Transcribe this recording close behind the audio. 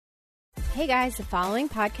Hey guys, the following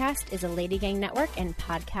podcast is a Lady Gang Network and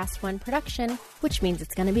Podcast One production, which means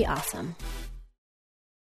it's going to be awesome.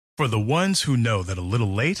 For the ones who know that a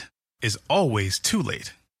little late is always too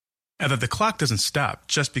late, and that the clock doesn't stop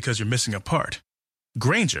just because you're missing a part,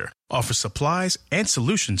 Grainger offers supplies and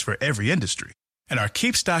solutions for every industry. And our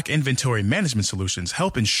Keep Stock inventory management solutions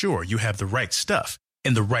help ensure you have the right stuff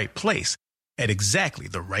in the right place at exactly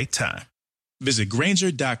the right time. Visit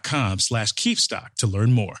Grainger.com/keepstock to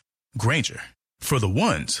learn more. Grainger, for the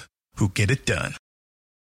ones who get it done.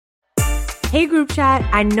 Hey group chat,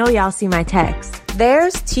 I know y'all see my text.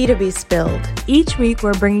 There's tea to be spilled. Each week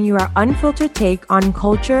we're bringing you our unfiltered take on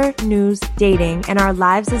culture, news, dating, and our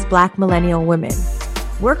lives as Black millennial women.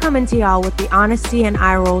 We're coming to y'all with the honesty and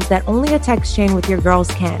eye rolls that only a text chain with your girls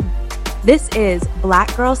can. This is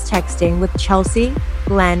Black Girls Texting with Chelsea,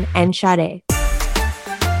 Glenn, and Sade.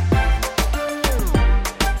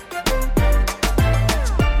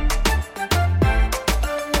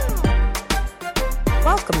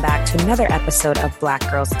 Welcome back to another episode of Black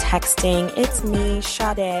Girls Texting. It's me,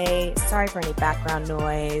 Sade. Sorry for any background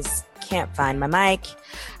noise. Can't find my mic.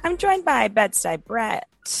 I'm joined by Bedside Brat,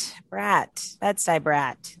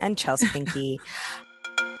 and Chelsea Pinky.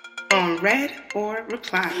 On Read or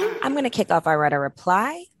Reply. I'm going to kick off our Read or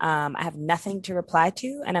Reply. I have nothing to reply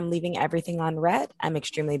to, and I'm leaving everything on read. I'm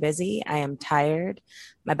extremely busy. I am tired.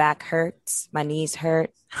 My back hurts. My knees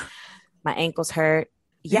hurt. My ankles hurt.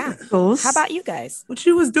 Yeah. Ankles? How about you guys? What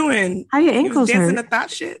you was doing? How your ankles you was dancing hurt? to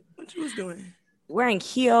thought shit? What you was doing? Wearing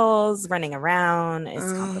heels, running around.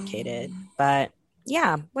 It's complicated. But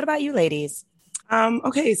yeah. What about you ladies?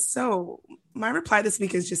 Okay, so my reply this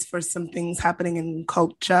week is just for some things happening in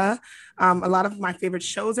culture. A lot of my favorite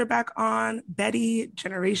shows are back on. Betty,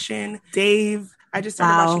 Generation, Dave. I just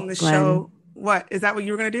started watching the show. What? Is that what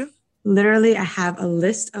you were going to do? Literally, I have a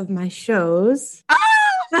list of my shows.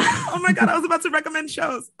 Oh my God, I was about to recommend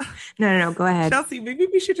shows. No, go ahead. Chelsea, maybe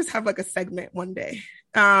we should just have like a segment one day.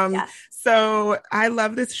 Yes. So I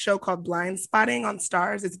love this show called Blind Spotting on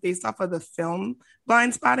Stars. It's based off of the film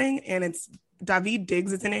Blind Spotting, and it's Daveed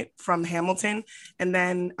Diggs is in it from Hamilton. And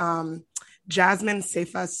then Jasmine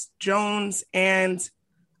Cephas Jones and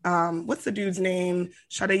what's the dude's name?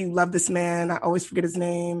 Sade, you love this man. I always forget his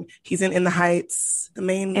name. He's in the Heights. The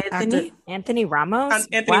main actor. Anthony Ramos?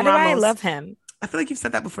 Anthony Why do I Ramos. love him? I feel like you've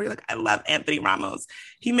said that before. You're like, I love Anthony Ramos.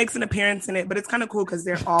 He makes an appearance in it, but it's kind of cool because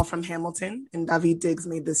they're all from Hamilton. And Daveed Diggs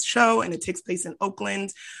made this show, and it takes place in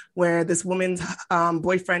Oakland, where this woman's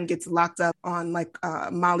boyfriend gets locked up on like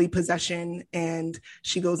Molly possession, and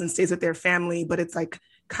she goes and stays with their family. But it's like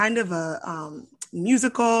kind of a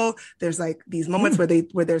musical. There's like these moments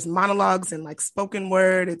where there's monologues and like spoken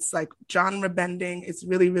word. It's like genre bending. It's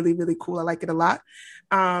really, really, really cool. I like it a lot.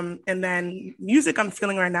 And then music I'm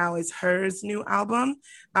feeling right now is Her's new album.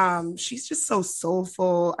 She's just so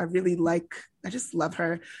soulful. I just love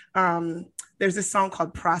her. There's this song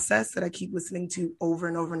called Process that I keep listening to over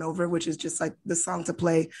and over and over, which is just like the song to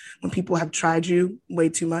play when people have tried you way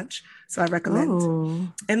too much. So I recommend. Ooh.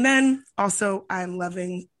 And then also I'm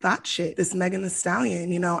loving Thought Shit, this Megan Thee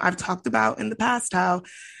Stallion. You know, I've talked about in the past how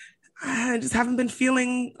I just haven't been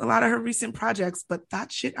feeling a lot of her recent projects, but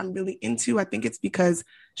That Shit I'm really into. I think it's because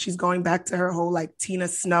she's going back to her whole like Tina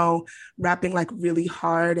Snow rapping like really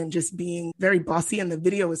hard and just being very bossy. And the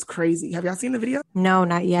video is crazy. Have y'all seen the video? No,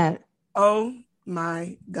 not yet. Oh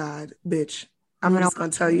my God, bitch. I'm just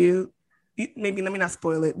going to tell you, maybe let me not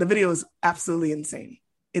spoil it. The video is absolutely insane.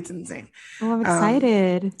 It's insane. Oh, I'm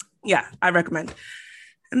excited. Yeah, I recommend.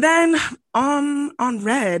 And then on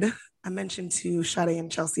Red, I mentioned to Sade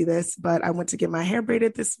and Chelsea this, but I went to get my hair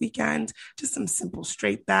braided this weekend. Just some simple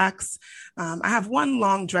straight backs. I have one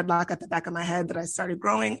long dreadlock at the back of my head that I started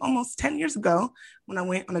growing almost 10 years ago when I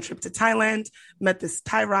went on a trip to Thailand, met this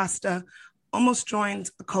Thai Rasta, almost joined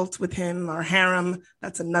a cult with him or harem.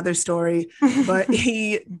 That's another story. But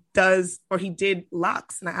he did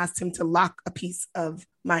locks. And I asked him to lock a piece of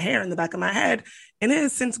my hair in the back of my head. And it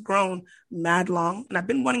has since grown mad long. And I've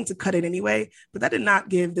been wanting to cut it anyway. But that did not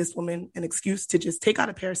give this woman an excuse to just take out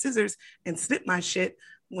a pair of scissors and snip my shit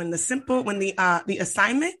when the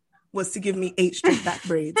assignment was to give me 8 straight back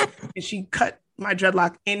braids. And she cut my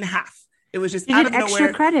dreadlock in half. It was just out of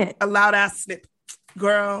nowhere. Credit. A loud ass snip.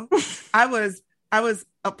 Girl, I was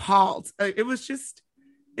appalled. It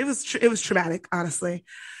was traumatic, honestly.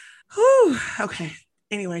 Whew. Okay.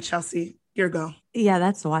 Anyway, Chelsea, your go. Yeah,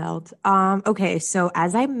 that's wild. Okay, so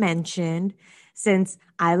as I mentioned, Since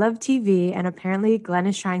I love TV and apparently Glenn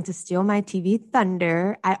is trying to steal my TV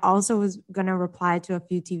thunder, I also was going to reply to a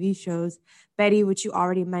few TV shows. Betty, which you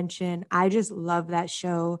already mentioned, I just love that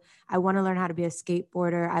show. I want to learn how to be a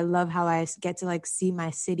skateboarder. I love how I get to like see my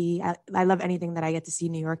city. I love anything that I get to see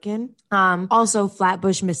New York in. Also,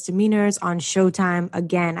 Flatbush Misdemeanors on Showtime.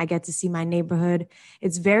 Again, I get to see my neighborhood.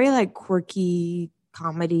 It's very like quirky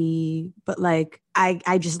comedy, but like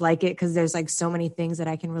I just like it because there's like so many things that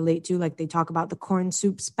I can relate to. Like they talk about the corn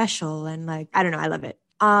soup special and like, I don't know, I love it.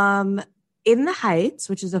 In the Heights,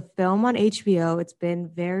 which is a film on HBO, it's been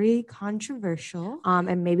very controversial.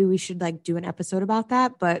 And maybe we should like do an episode about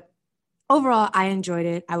that. But overall, I enjoyed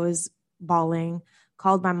it. I was bawling,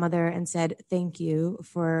 called my mother and said, thank you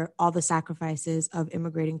for all the sacrifices of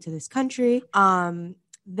immigrating to this country.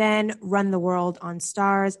 Then Run the World on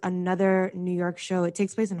Stars, another New York show. It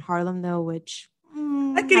takes place in Harlem though, which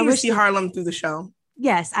I can even see Harlem through the show.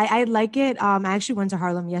 Yes, I like it. I actually went to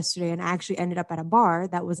Harlem yesterday and I actually ended up at a bar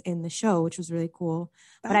that was in the show, which was really cool.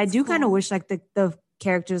 But I do kind of wish like the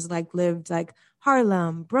characters like lived like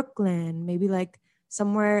Harlem, Brooklyn, maybe like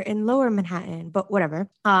somewhere in lower Manhattan, but whatever.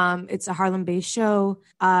 It's a Harlem-based show,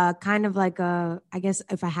 kind of like I guess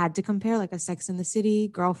if I had to compare, like a Sex and the City,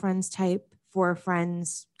 Girlfriends type, for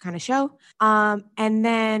friends kind of show. And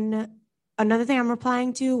then another thing I'm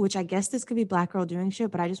replying to, which I guess this could be Black Girl Doing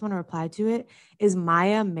Shit, but I just want to reply to it, is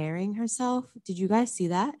Maya marrying herself. Did you guys see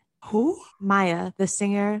that? Who? Maya, the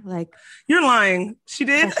singer. Like, you're lying. She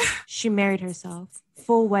did? She married herself.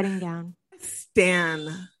 Full wedding gown.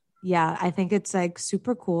 Stan. Yeah, I think it's like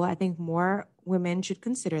super cool. I think more women should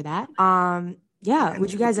consider that. Yeah.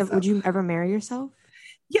 Would you ever marry yourself?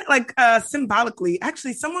 Yeah, like symbolically.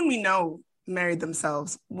 Actually, someone we know married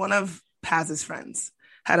themselves. One of Paz's friends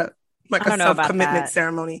had a self-commitment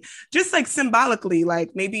ceremony, just like symbolically,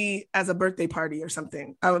 like maybe as a birthday party or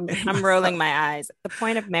something. I would marry myself. Rolling my eyes. The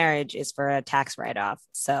point of marriage is for a tax write-off.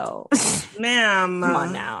 So, ma'am, come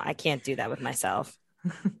on now. I can't do that with myself.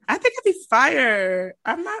 I think I'd be fire.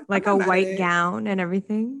 I'm not like a white gown and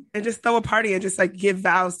everything, and just throw a party and just like give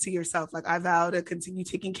vows to yourself. Like I vow to continue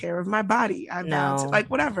taking care of my body. I vow to like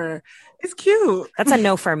whatever. It's cute. That's a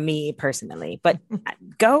no for me personally, but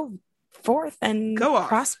go forth and go off,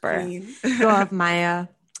 prosper. Go off, Maya.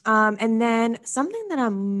 And then something that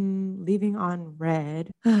I'm leaving on red.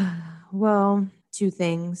 Well, two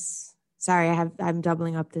things. Sorry, I'm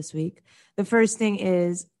doubling up this week. The first thing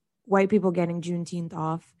is white people getting Juneteenth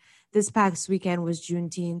off. This past weekend was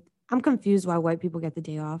Juneteenth. I'm confused why white people get the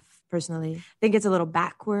day off, personally. I think it's a little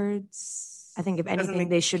backwards. I think if anything,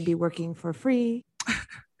 they should be working for free.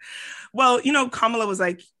 Well, you know, Kamala was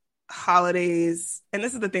like, holidays. And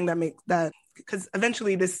this is the thing that makes that, because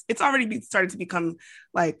eventually it's already started to become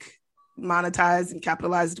like monetized and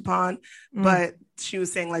capitalized upon. But she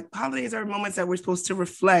was saying like holidays are moments that we're supposed to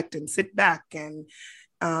reflect and sit back. And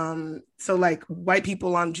so like white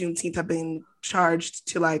people on Juneteenth have been charged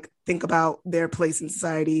to like think about their place in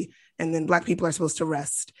society, and then Black people are supposed to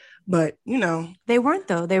rest. But you know, they weren't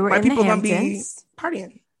though. They were white in people the gonna be Hamptons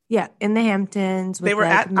partying. Yeah, in the Hamptons. With they were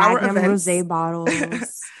like at our Magnum events. Rosé bottles.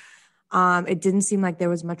 It didn't seem like there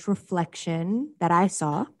was much reflection that I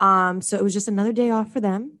saw. So it was just another day off for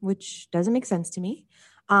them, which doesn't make sense to me.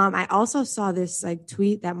 I also saw this like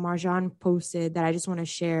tweet that Marjan posted that I just want to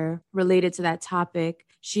share related to that topic.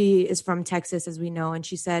 She is from Texas, as we know, and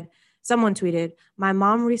she said, someone tweeted, "My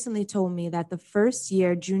mom recently told me that the first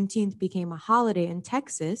year Juneteenth became a holiday in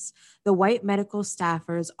Texas, the white medical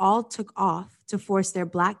staffers all took off to force their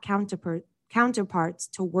Black counterparts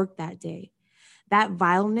to work that day. That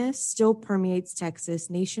vileness still permeates Texas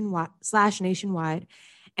nationwide.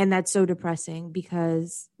 And that's so depressing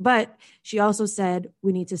but she also said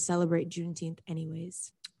we need to celebrate Juneteenth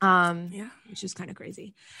anyways." Which is kind of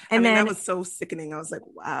crazy. And then that was so sickening. I was like,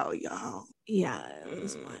 wow, y'all. Yeah, it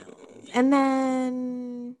was wild. And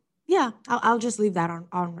then, yeah, I'll just leave that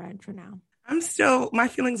on red for now. My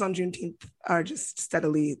feelings on Juneteenth are just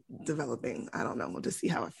steadily developing. I don't know. We'll just see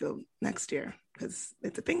how I feel next year because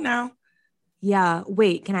it's a thing now. Yeah.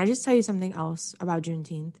 Wait, can I just tell you something else about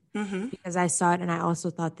Juneteenth? Mm-hmm. Because I saw it and I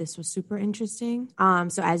also thought this was super interesting.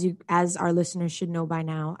 So as our listeners should know by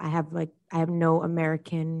now, I have no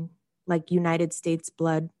American, like United States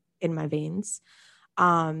blood in my veins.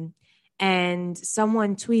 And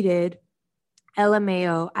someone tweeted,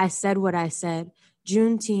 LMAO, I said what I said.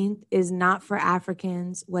 Juneteenth is not for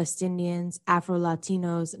Africans, West Indians,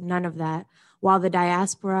 Afro-Latinos, none of that. While the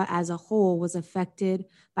diaspora as a whole was affected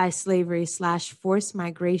by slavery / forced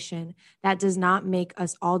migration, that does not make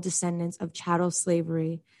us all descendants of chattel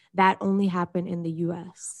slavery. That only happened in the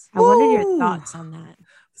U.S. I wondered your thoughts on that.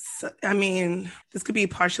 So, I mean, this could be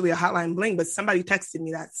partially a hotline bling, but somebody texted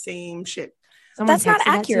me that same shit. That's not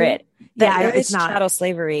accurate. Yeah, there it's is not. chattel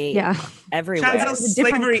slavery everywhere. Chattel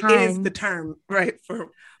slavery is the term, right?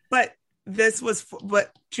 But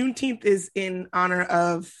Juneteenth is in honor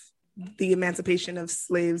of the emancipation of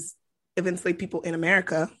enslaved people in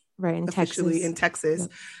America, right? In Texas.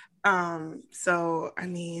 Yep. So, I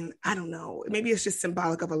mean, I don't know. Maybe it's just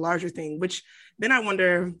symbolic of a larger thing, which then I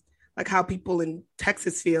wonder, like, how people in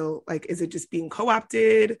Texas feel. Like, is it just being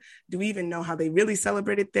co-opted? Do we even know how they really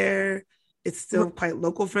celebrate it there? It's still quite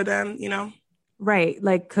local for them, you know? Right.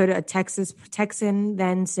 Like, could a Texan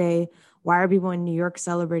then say, why are people in New York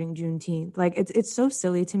celebrating Juneteenth? Like, it's so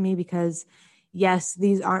silly to me because, yes,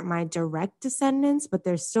 these aren't my direct descendants, but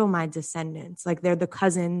they're still my descendants. Like, they're the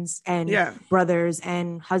cousins and brothers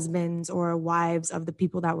and husbands or wives of the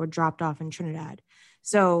people that were dropped off in Trinidad.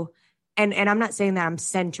 So, and I'm not saying that I'm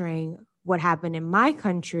centering what happened in my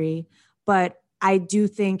country, but I do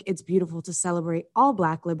think it's beautiful to celebrate all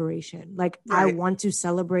Black liberation. Like, I want to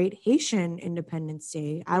celebrate Haitian Independence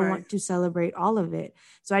Day. I want to celebrate all of it.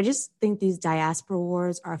 So I just think these diaspora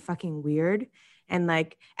wars are fucking weird. And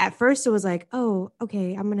like, at first it was like, oh,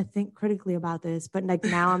 okay, I'm going to think critically about this. But like,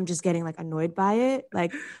 now I'm just getting like annoyed by it.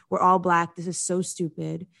 Like, we're all Black. This is so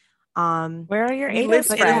stupid. Where are your ADOS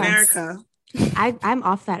friends? In America. I'm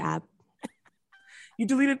off that app. You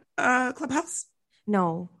deleted Clubhouse?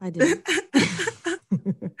 No, I didn't.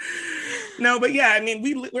 No, but yeah, I mean,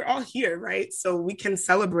 we're all here, right? So we can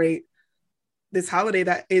celebrate this holiday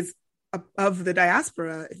that is of the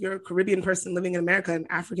diaspora. If you're a Caribbean person living in America, an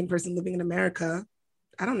African person living in America,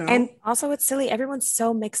 I don't know. And also, it's silly. Everyone's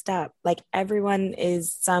so mixed up. Like, everyone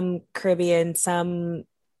is some Caribbean, some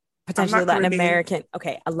potentially Latin American.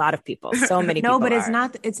 Okay, a lot of people. So many people. No, but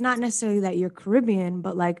it's not necessarily that you're Caribbean,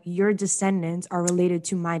 but like, your descendants are related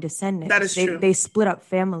to my descendants. That is true. They split up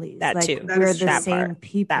families. That like, too. We're the same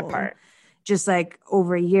people. That part. Just like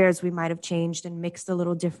over years, we might have changed and mixed a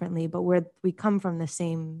little differently, but we come from the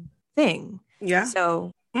same thing. Yeah.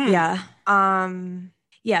 So yeah.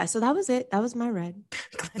 Yeah, so that was it. That was my red.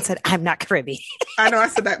 Glenn said, I'm not Caribbean. I know I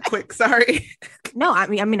said that quick. Sorry. No, I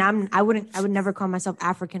mean, I would never call myself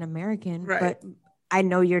African American, but I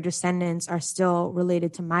know your descendants are still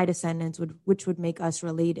related to my descendants, which would make us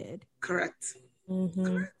related. Correct.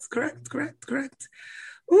 Mm-hmm. Correct.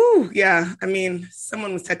 Ooh, yeah. I mean,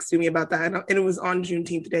 someone was texting me about that, and it was on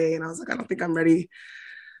Juneteenth day, and I was like, I don't think I'm ready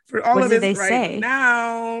for all of this right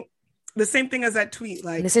now. The same thing as that tweet.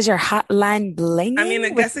 Like, this is your hotline bling. I mean, I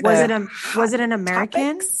guess was it an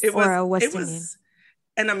American or a West Indian? It was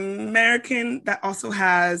an American that also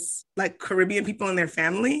has like Caribbean people in their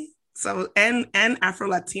family. So and Afro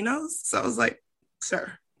Latinos. So I was like,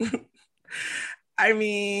 sir. I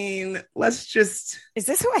mean, let's just. Is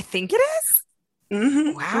this who I think it is?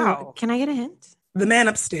 Mm-hmm. Wow. Can I get a hint? The man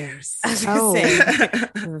upstairs. Oh,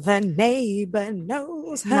 the neighbor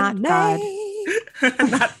knows her name.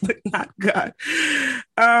 not God.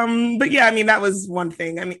 But yeah, I mean, that was one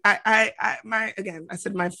thing. I mean, I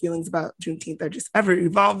said my feelings about Juneteenth are just ever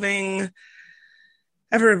evolving.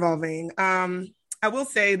 I will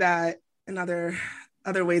say that in other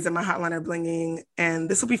ways that my hotline are blinging, and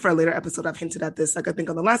this will be for a later episode. I've hinted at this, like I think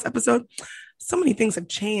on the last episode. So many things have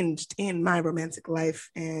changed in my romantic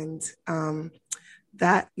life, and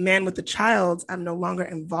that man with the child I'm no longer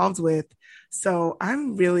involved with. So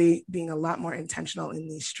I'm really being a lot more intentional in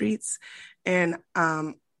these streets. And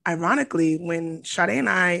ironically, when Sade and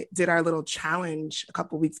I did our little challenge a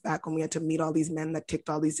couple weeks back, when we had to meet all these men that ticked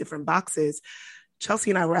all these different boxes, Chelsea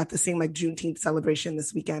and I were at the same like Juneteenth celebration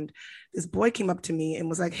this weekend. This boy came up to me and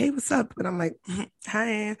was like, "Hey, what's up?" And I'm like,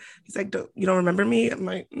 "Hi." He's like, "You don't remember me?" I'm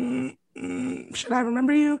like, "Should I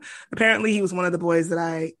remember you?" Apparently, he was one of the boys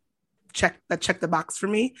that checked the box for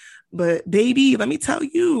me. But baby, let me tell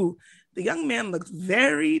you, the young man looked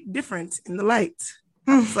very different in the light.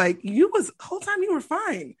 I was like, whole time you were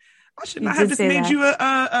fine. I should not have just made you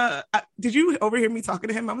did you overhear me talking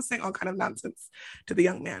to him? I was saying all kind of nonsense to the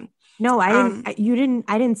young man. No, I didn't. You didn't.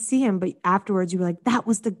 I didn't see him, but afterwards you were like, "That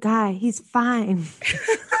was the guy. He's fine."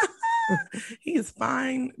 He is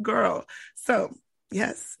fine, girl. So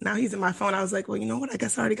yes, now he's in my phone. I was like, "Well, you know what? I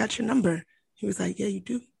guess I already got your number." He was like, "Yeah, you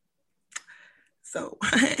do." So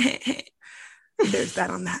there's that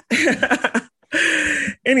on that.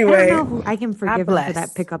 Anyway, I don't know I can forgive him for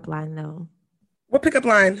that pickup line though. What pickup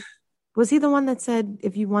line? Was he the one that said,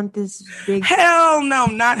 "If you want this big"? Hell no,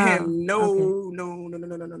 not him. No.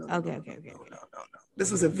 Okay. No.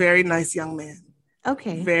 This was a very nice young man.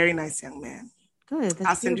 Okay. Very nice young man. Good.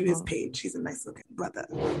 I'll send you his page. He's a nice looking brother.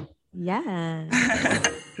 Yeah.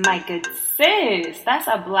 My good sis, that's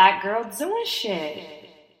a Black girl doing shit.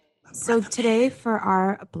 So today for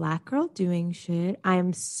our Black Girl Doing Shit, I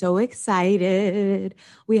am so excited.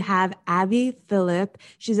 We have Abby Phillip.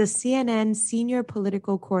 She's a CNN senior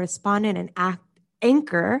political correspondent and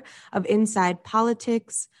anchor of Inside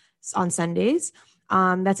Politics on Sundays.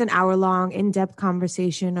 That's an hour-long, in-depth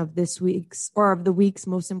conversation of the week's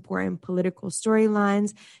most important political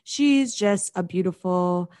storylines. She's just a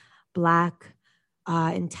beautiful, Black,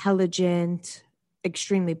 intelligent,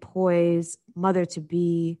 extremely poised,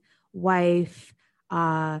 mother-to-be, wife,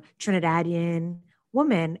 Trinidadian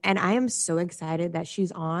woman. And I am so excited that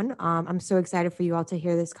she's on. I'm so excited for you all to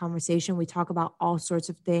hear this conversation. We talk about all sorts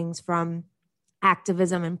of things from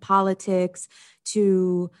activism and politics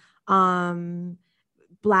to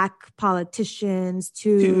Black politicians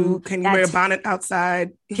to can you wear a bonnet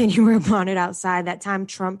outside? Can you wear a bonnet outside? That time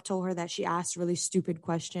Trump told her that she asked really stupid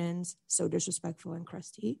questions, so disrespectful and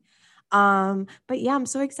crusty. But yeah, I'm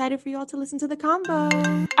so excited for you all to listen to the combo.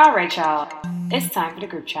 All right, y'all. It's time for the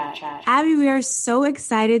group chat. Abby, we are so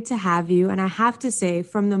excited to have you. And I have to say,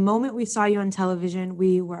 from the moment we saw you on television,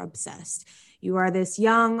 we were obsessed. You are this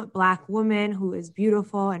young Black woman who is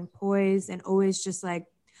beautiful and poised and always just like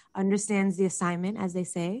understands the assignment, as they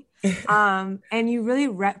say. And you really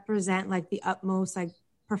represent like the utmost like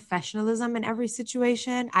professionalism in every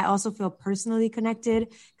situation. I also feel personally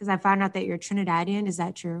connected because I found out that you're Trinidadian. Is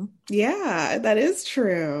that true? Yeah, that is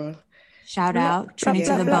true. Shout out, Trini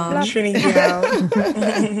to the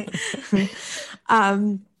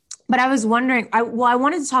bone. But I was wondering, I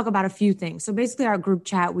wanted to talk about a few things. So basically our group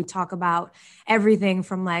chat, we talk about everything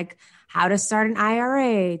from like how to start an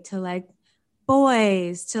IRA to like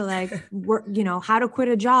boys to like work, how to quit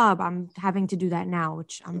a job. I'm having to do that now,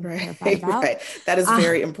 which I'm terrified about. Right. That is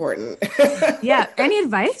very important. Yeah. Any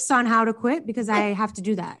advice on how to quit? Because I have to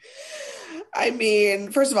do that. I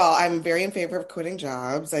mean, first of all, I'm very in favor of quitting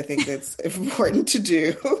jobs. I think that's important to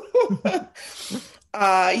do.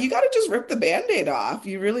 You got to just rip the Band-Aid off.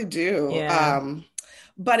 You really do. Yeah.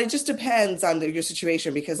 But it just depends on your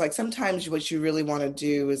situation, because like sometimes what you really want to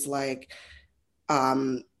do is like,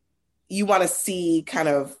 you want to see kind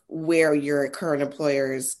of where your current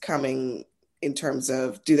employer is coming in terms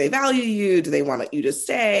of, do they value you? Do they want you to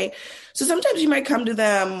stay? So sometimes you might come to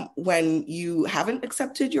them when you haven't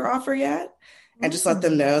accepted your offer yet and just let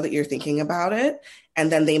them know that you're thinking about it.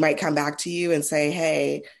 And then they might come back to you and say,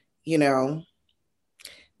 hey, we love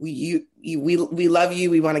you.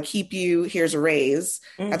 We want to keep you. Here's a raise.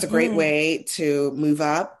 That's a great way to move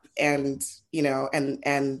up and,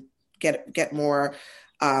 and get more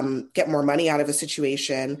money out of a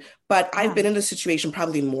situation. But I've been in a situation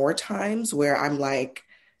probably more times where I'm like,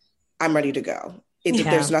 I'm ready to go.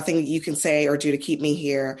 There's nothing you can say or do to keep me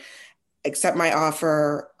here. Accept my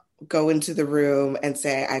offer, go into the room and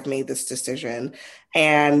say, I've made this decision.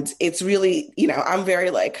 And it's really, I'm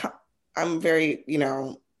very,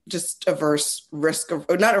 just not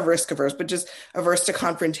risk averse, but just averse to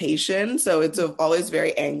confrontation. So it's always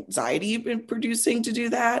very anxiety producing to do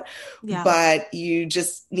that. Yeah. But you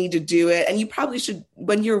just need to do it. And you probably should,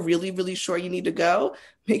 when you're really, really sure you need to go,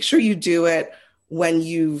 make sure you do it when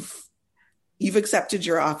you've accepted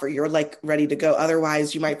your offer. You're like ready to go.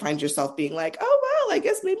 Otherwise you might find yourself being like, oh, well, I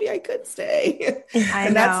guess maybe I could stay.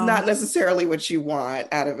 And that's not necessarily what you want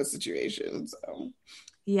out of a situation. So.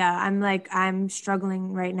 Yeah, I'm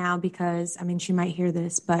struggling right now because, she might hear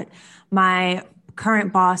this, but my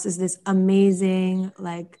current boss is this amazing,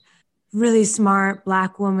 like really smart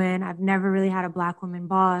Black woman. I've never really had a Black woman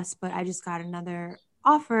boss, but I just got another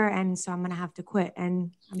offer. And so I'm going to have to quit.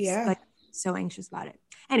 And I'm so anxious about it.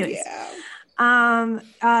 Anyways. Yeah.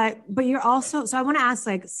 But you're also, so I want to ask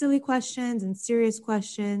like silly questions and serious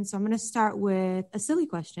questions. So I'm going to start with a silly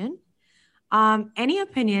question. Any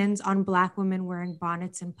opinions on Black women wearing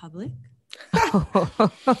bonnets in public?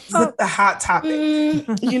 The hot topic.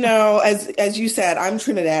 As you said, I'm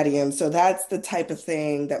Trinidadian, so that's the type of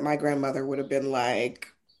thing that my grandmother would have been like,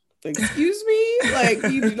 excuse me? Like,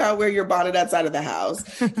 you do not wear your bonnet outside of the house.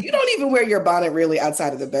 You don't even wear your bonnet really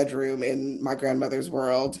outside of the bedroom in my grandmother's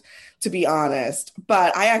world, to be honest.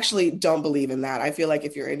 But I actually don't believe in that. I feel like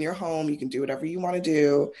if you're in your home, you can do whatever you want to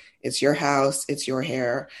do. It's your house. It's your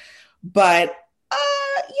hair. But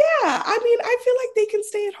I feel like they can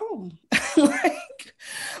stay at home.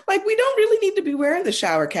 like we don't really need to be wearing the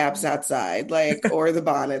shower caps outside, or the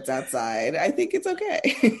bonnets outside. I think it's okay.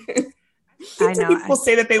 I know people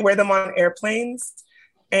say that they wear them on airplanes,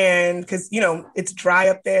 and because it's dry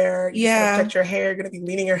up there. You protect your hair. You're going to be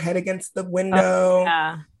leaning your head against the window.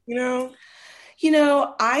 I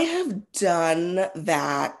have done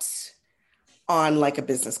that on like a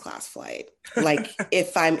business class flight, like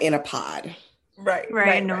if I'm in a pod.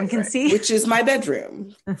 Right. No one can see. which is my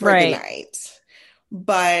bedroom for the night.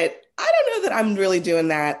 But I don't know that I'm really doing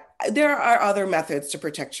that. There are other methods to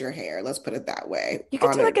protect your hair. Let's put it that way. You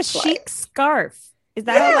could do like a flight. chic scarf. Is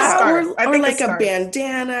that Yeah, scarf. I or think like a scarf.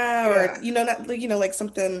 bandana, or not like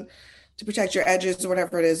something to protect your edges or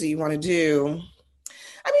whatever it is that you want to do.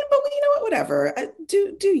 I mean, but you know what? Whatever.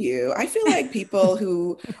 Do you? I feel like people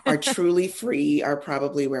who are truly free are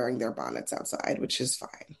probably wearing their bonnets outside, which is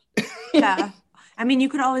fine. Yeah. I mean, you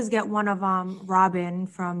could always get one of Robin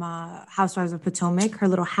from Housewives of Potomac. Her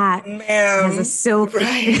little hat has a silk.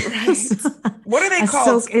 Right. What are they a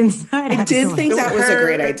called? silk inside. I did think that was a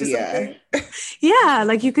great Her or idea. Yeah,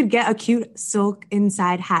 like you could get a cute silk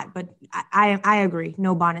inside hat, but I agree.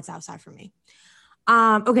 No bonnets outside for me.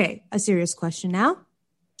 Okay, a serious question now.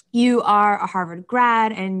 You are a Harvard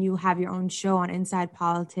grad and you have your own show on Inside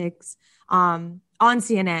Politics on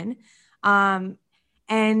CNN.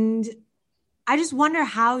 And I just wonder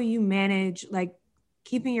how you manage like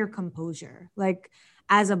keeping your composure, like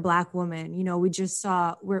as a Black woman. We just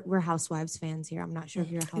saw we're Housewives fans here. I'm not sure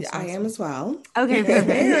if you're a Housewives. I am as well. Okay,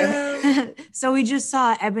 perfect. So we just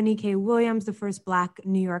saw Ebony K. Williams, the first Black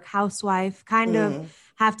New York housewife, kind of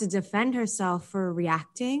have to defend herself for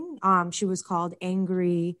reacting. She was called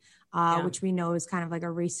angry, which we know is kind of like a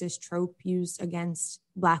racist trope used against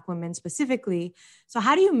Black women specifically. So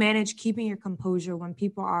how do you manage keeping your composure when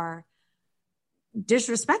people are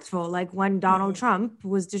disrespectful? Like when Donald Trump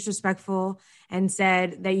was disrespectful and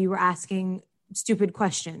said that you were asking stupid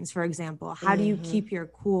questions, for example. How do you keep your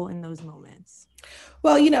cool in those moments?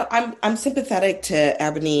 Well, I'm sympathetic to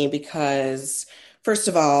Ebony because, first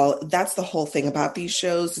of all, that's the whole thing about these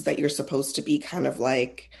shows, is that you're supposed to be kind of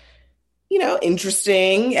like,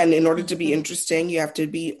 interesting. And in order to be interesting, you have to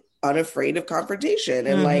be unafraid of confrontation.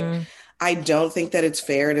 And like, I don't think that it's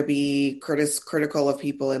fair to be critical of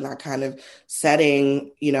people in that kind of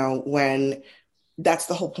setting, when that's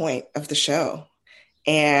the whole point of the show.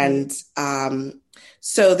 And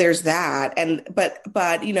so there's that. And but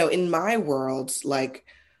in my world, like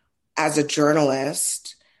as a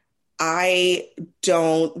journalist, I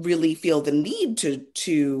don't really feel the need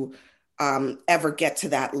to ever get to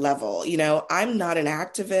that level. I'm not an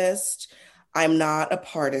activist. I'm not a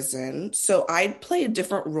partisan. So I play a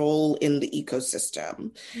different role in the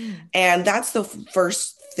ecosystem. And that's the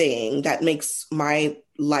first thing that makes my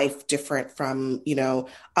life different from,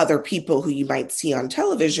 other people who you might see on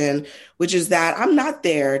television, which is that I'm not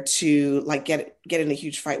there to like get in a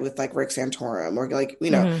huge fight with like Rick Santorum or like,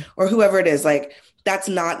 or whoever it is. Like, that's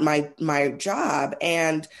not my job.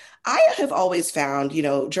 And I have always found,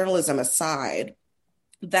 journalism aside,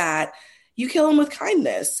 that you kill them with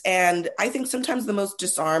kindness. And I think sometimes the most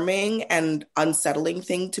disarming and unsettling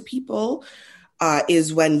thing to people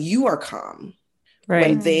is when you are calm,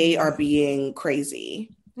 when they are being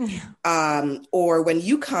crazy, or when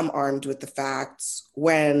you come armed with the facts,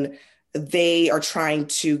 when they are trying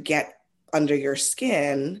to get under your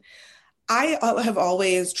skin. I have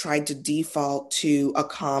always tried to default to a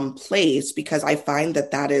calm place because I find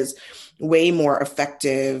that is way more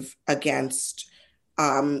effective against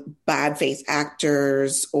bad faith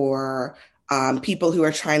actors or people who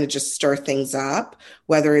are trying to just stir things up,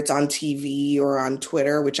 whether it's on TV or on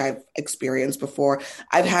Twitter, which I've experienced before.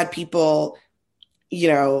 I've had people,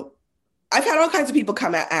 I've had all kinds of people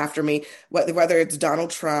come after me, whether it's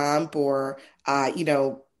Donald Trump or,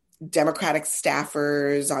 Democratic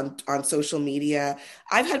staffers on social media.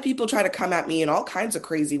 I've had people try to come at me in all kinds of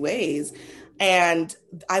crazy ways. And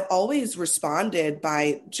I've always responded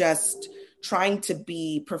by just trying to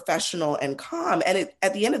be professional and calm. And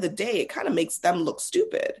at the end of the day, it kind of makes them look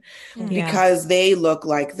stupid because they look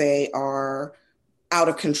like they are out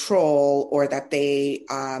of control or that they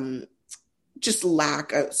just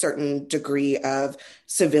lack a certain degree of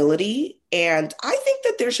civility. And I think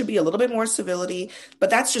that there should be a little bit more civility,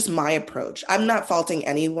 but that's just my approach. I'm not faulting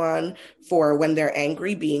anyone for when they're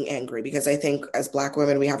angry, being angry, because I think as Black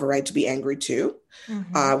women, we have a right to be angry too.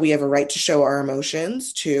 We have a right to show our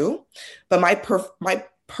emotions too. But my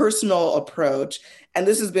personal approach, and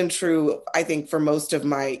this has been true, I think, for most of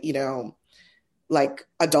my, like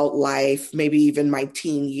adult life, maybe even my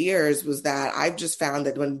teen years, was that I've just found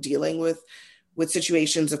that when dealing with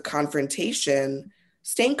situations of confrontation,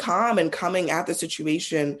 staying calm and coming at the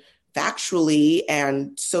situation factually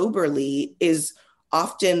and soberly is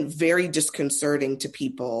often very disconcerting to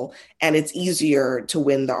people. And it's easier to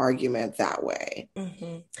win the argument that way.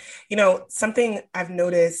 Something I've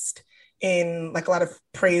noticed in like a lot of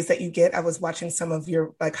praise that you get. I was watching some of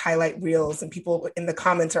your like highlight reels, and people in the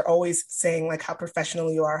comments are always saying like how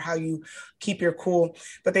professional you are, how you keep your cool.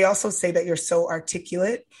 But they also say that you're so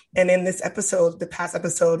articulate. And in this episode, the past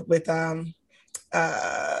episode with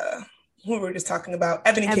who we were just talking about,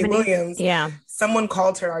 Ebony K. Williams. Yeah. Someone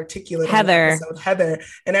called her articulate. Heather. Heather.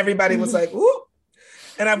 And everybody was like, ooh.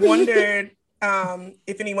 And I've wondered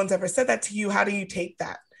if anyone's ever said that to you. How do you take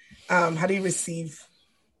that? How do you receive?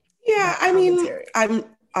 Yeah, I mean,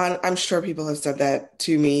 I'm sure people have said that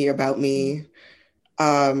to me about me.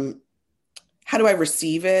 How do I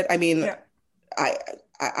receive it? I mean, yeah.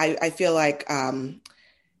 I feel like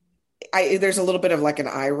there's a little bit of like an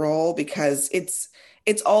eye roll, because it's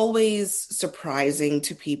always surprising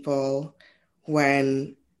to people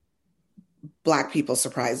when Black people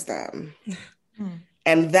surprise them.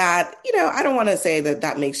 And that, you know, I don't want to say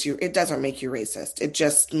that makes you, it doesn't make you racist. It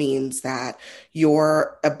just means that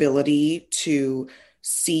your ability to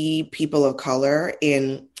see people of color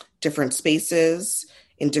in different spaces,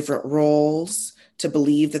 in different roles, to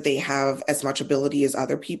believe that they have as much ability as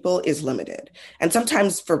other people is limited. And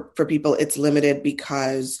sometimes for people, it's limited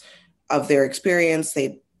because of their experience.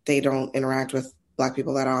 They don't interact with Black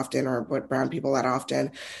people that often, or with brown people that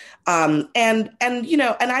often. And you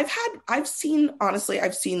know, and I've seen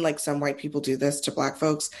like some white people do this to Black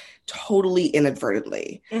folks totally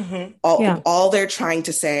inadvertently. Mm-hmm. All they're trying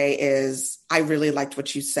to say is, I really liked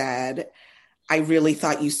what you said. I really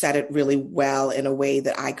thought you said it really well in a way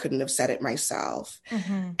that I couldn't have said it myself.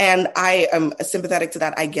 Mm-hmm. And I am sympathetic to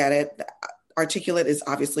that. I get it. Articulate is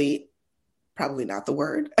obviously probably not the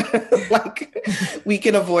word. Like, we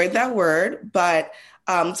can avoid that word, but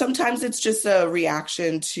sometimes it's just a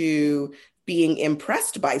reaction to being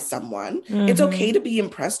impressed by someone. Mm-hmm. It's okay to be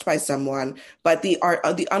impressed by someone, but the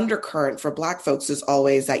undercurrent for Black folks is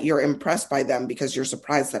always that you're impressed by them because you're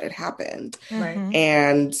surprised that it happened. Mm-hmm.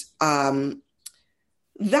 And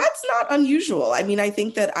that's not unusual. I mean, I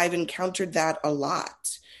think that I've encountered that a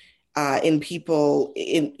lot in people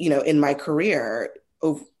in my career,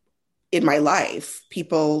 in my life,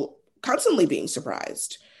 people constantly being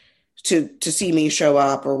surprised to see me show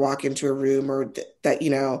up or walk into a room, or that, you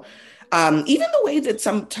know, even the way that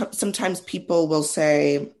sometimes people will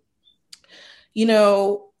say, you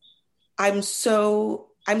know, I'm so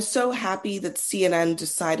happy that CNN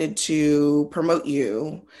decided to promote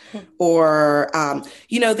you, or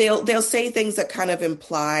you know, they'll say things that kind of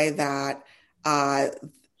imply that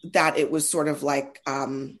that it was sort of like,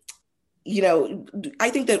 you know, I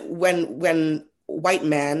think that when white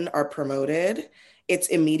men are promoted, it's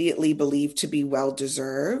immediately believed to be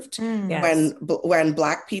well-deserved. Yes. When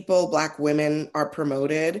Black people, Black women are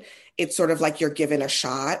promoted, it's sort of like you're given a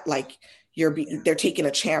shot, like they're taking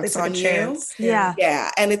a chance on you. Yeah.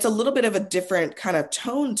 Yeah. And it's a little bit of a different kind of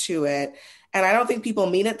tone to it. And I don't think people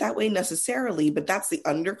mean it that way necessarily, but that's the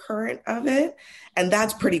undercurrent of it. And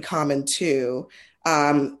that's pretty common too.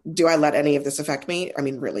 Do I let any of this affect me? I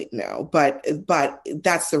mean, really, no, but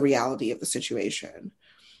that's the reality of the situation.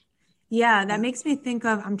 Yeah, that makes me think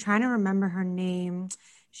of, I'm trying to remember her name.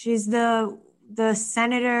 She's the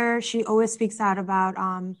senator. She always speaks out about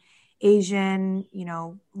Asian, you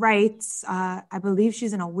know, rights. I believe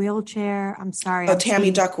she's in a wheelchair. I'm sorry. Oh,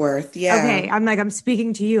 Tammy Duckworth. Yeah. Okay. I'm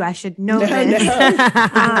speaking to you. I should know this.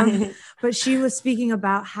 No. But she was speaking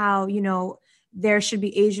about how, you know, there should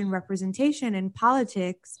be Asian representation in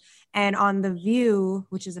politics. And on The View,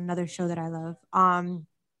 which is another show that I love,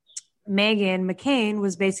 Meghan McCain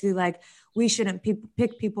was basically like, we shouldn't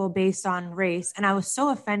pick people based on race. And I was so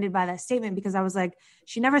offended by that statement, because I was like,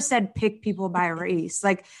 she never said pick people by race.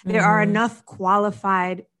 Like, there are enough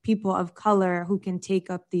qualified people of color who can take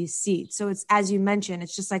up these seats. So it's, as you mentioned,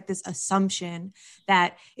 it's just like this assumption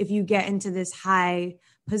that if you get into this high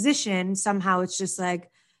position, somehow it's just like,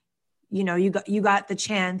 you know, you got the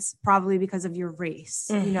chance probably because of your race,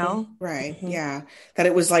 you know? Right. Mm-hmm. Yeah. That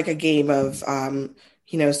it was like a game of,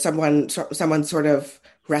 you know, someone sort of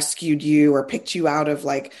rescued you or picked you out of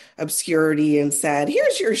like obscurity and said,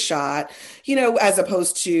 here's your shot, you know, as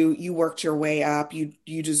opposed to you worked your way up, you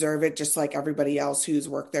deserve it, just like everybody else who's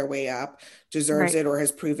worked their way up deserves it or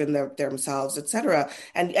has proven themselves, et cetera.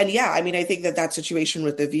 And yeah, I mean, I think that situation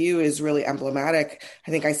with The View is really emblematic.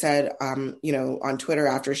 I think I said, you know, on Twitter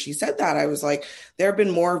after she said that, I was like, there have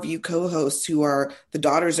been more View co-hosts who are the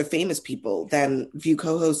daughters of famous people than View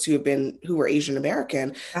co-hosts who were Asian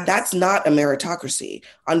American. That's not a meritocracy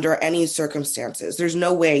under any circumstances. There's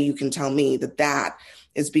no way you can tell me that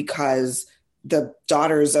is because the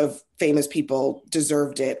daughters of famous people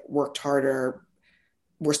deserved it, worked harder,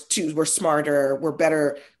 were smarter, were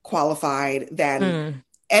better qualified than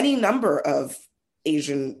any number of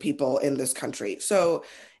Asian people in this country. So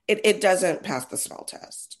it doesn't pass the smell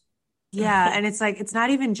test. Yeah. And it's like, it's not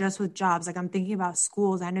even just with jobs. Like I'm thinking about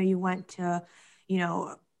schools. I know you went to, you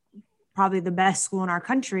know, probably the best school in our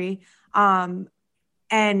country. And,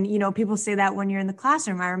 you know, people say that when you're in the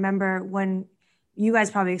classroom. I remember when you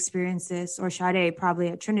guys probably experienced this, or Sade probably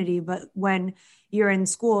at Trinity, but when you're in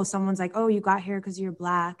school, someone's like, oh, you got here because you're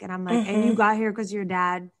Black. And I'm like, and you got here because your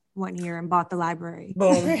dad went here and bought the library.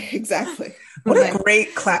 Boom. Exactly. What a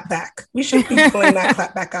great clap back. We should be pulling that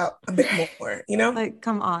clap back out a bit more, you know? Like,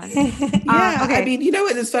 come on. Yeah. Okay. I mean, you know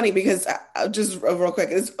what is funny, because just real quick,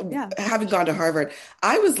 having gone to Harvard,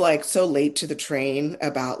 I was like so late to the train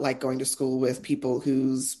about like going to school with people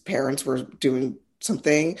whose parents were doing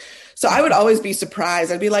something. So I would always be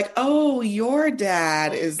surprised. I'd be like, oh, your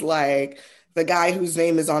dad is like the guy whose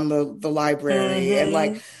name is on the library. And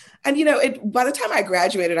like, and you know, by the time I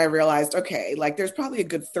graduated, I realized, okay, like there's probably a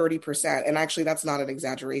good 30%, and actually that's not an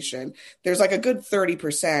exaggeration. There's like a good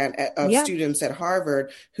 30% of students at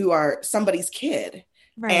Harvard who are somebody's kid.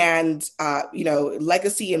 Right. And, you know,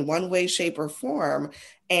 legacy in one way, shape, or form.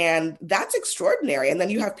 And that's extraordinary. And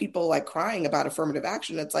then you have people like crying about affirmative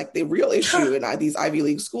action. It's like the real issue in these Ivy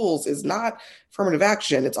League schools is not affirmative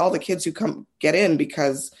action. It's all the kids who get in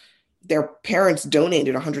because their parents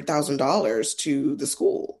donated $100,000 to the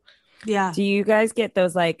school. Yeah. Do you guys get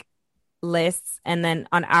those like lists? And then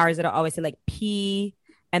on ours, it'll always say like P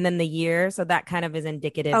and then the year. So that kind of is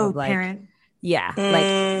indicative of like parent. Yeah. Like,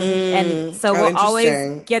 and so we'll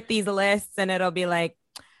always get these lists and it'll be like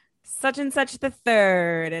such and such the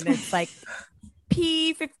third. And it's like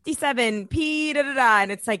P57, P da da da.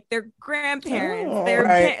 And it's like their grandparents.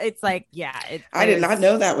 It's like, I did not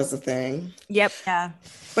know that was a thing. Yep. Yeah.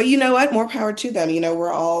 But you know what? More power to them. You know,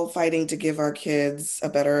 we're all fighting to give our kids a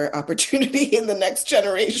better opportunity in the next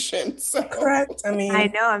generation. So. Correct. I mean, I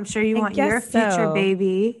know. I'm sure you want your future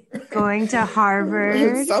baby going to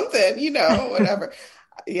Harvard. Something, you know, whatever.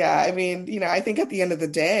 Yeah. I mean, you know, I think at the end of the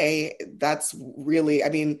day, that's really, I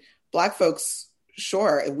mean, Black folks,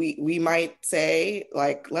 sure, we might say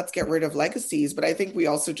like, let's get rid of legacies, but I think we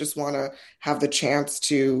also just want to have the chance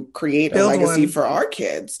to create a legacy for our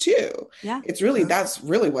kids too. Yeah, it's really that's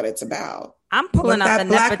really what it's about. I'm pulling out the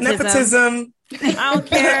Black nepotism. I don't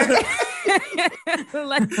care.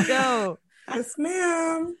 Let's go. Yes,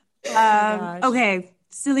 ma'am. Okay,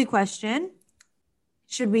 silly question.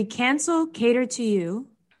 Should we cancel "Cater to You,"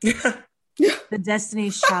 the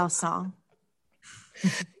Destiny's Child song?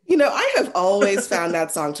 You know, I have always found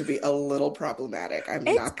that song to be a little problematic. I'm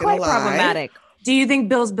not going to lie. Problematic. Do you think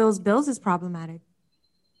Bills is problematic?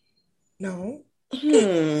 No.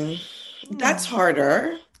 That's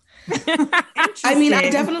harder. I mean, I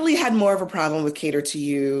definitely had more of a problem with Cater to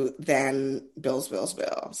You than Bills.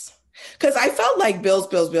 Because I felt like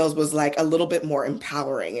Bills was like a little bit more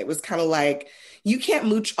empowering. It was kind of like, you can't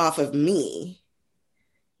mooch off of me.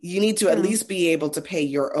 You need to at least be able to pay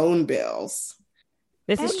your own bills.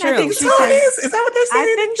 This is true. Is that what they're saying?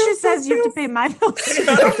 I think she says you have to pay my bills.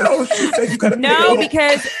 I don't know. She said you gotta no, pay.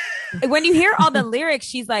 Because when you hear all the lyrics,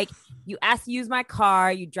 she's like, you ask to use my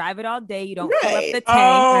car, you drive it all day, you don't fill up the tank.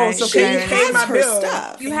 Oh, so can you pay my bill?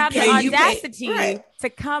 Stuff. You have the audacity to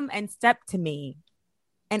come and step to me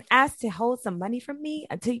and ask to hold some money from me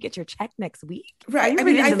until you get your check next week. Right. I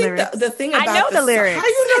mean, I think the thing about I know the lyrics. How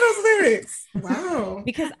you know those lyrics? Wow.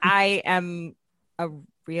 Because I am a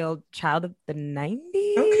real child of the 90s.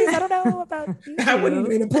 Okay. I don't know about you. I wouldn't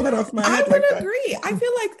mean to pull it off my head. I would agree. I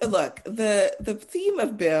feel like, look, the theme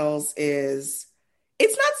of bills is,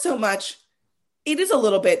 it's not so much, it is a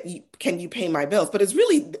little bit, can you pay my bills? But it's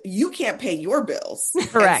really, you can't pay your bills.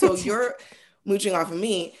 Correct. And so you're mooching off of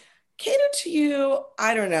me. Cater to You,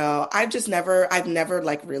 I don't know. I've never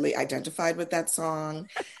like really identified with that song.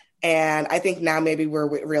 And I think now maybe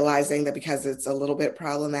we're realizing that because it's a little bit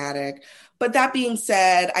problematic. But that being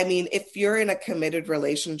said, I mean, if you're in a committed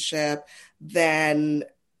relationship, then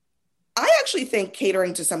I actually think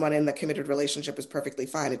catering to someone in the committed relationship is perfectly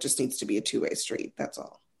fine. It just needs to be a two-way street. That's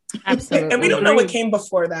all. Absolutely. And we don't know what came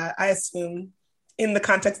before that. I assume in the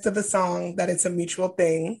context of the song that it's a mutual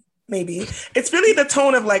thing. Maybe it's really the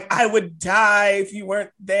tone of like, I would die if you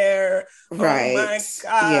weren't there. Right. Oh my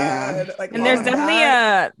God. Yeah. Like, and there's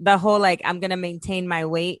definitely the whole like, I'm going to maintain my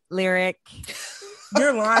weight lyric.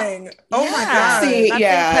 You're lying. Oh my God. See,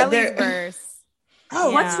 Kelly's verse.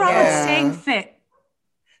 Oh, what's wrong with staying fit?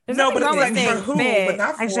 There's no, but it's like for who? Fit. But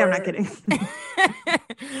not for... Actually, I'm not kidding.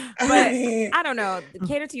 But I don't know.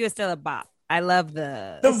 Cater to You is still a bop. I love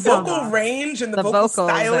the vocal range and the vocal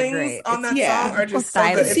stylings on that song are just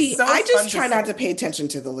so good. See, I just try not to pay attention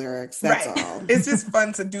to the lyrics. That's all. It's just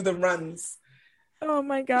fun to do the runs. Oh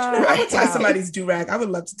my Sure, God. I would tie Wow. somebody's do-rag. I would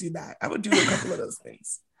love to do that. I would do a couple of those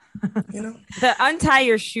things. You know? The untie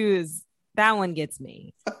your shoes, that one gets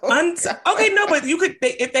me. Okay, no, but you could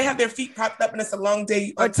if they have their feet propped up and it's a long day,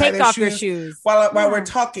 you Or untie take their off your shoes shoes. while Yeah. we're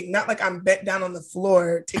talking. Not like I'm bent down on the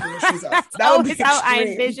floor taking your shoes off. That's That would be always how I extreme.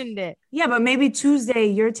 envisioned it. Yeah, but maybe Tuesday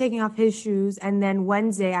you're taking off his shoes, and then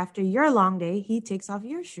Wednesday after your long day, he takes off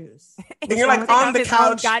your shoes. And you're like Take on off the his own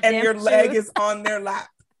couch and goddamn your leg shoes. is on their lap,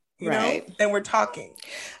 you Right. know, and we're talking.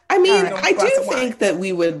 I mean, All right. I Glass do of wine. think that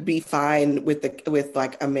we would be fine with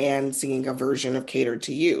like a man singing a version of "Catered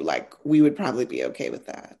to You." Like we would probably be okay with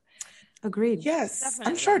that. Agreed. Yes,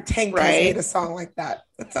 Definitely. I'm sure Tank has Right. made a song like that.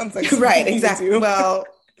 That sounds like Right, something he would exactly. do. Well,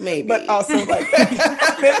 maybe. But also like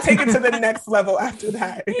then take it to the next level after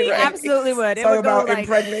that. He right? absolutely would. It Song would go about like,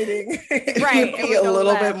 impregnating. Right. It it would be would a go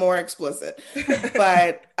little left. bit more explicit.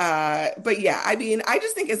 But yeah, I mean, I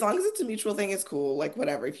just think as long as it's a mutual thing, it's cool. Like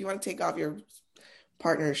whatever. If you want to take off your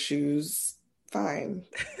partner's shoes, fine.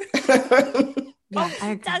 Yeah, I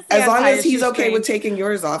agree. That's the As long untie as he's your okay with shoestring. taking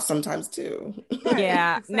yours off sometimes too.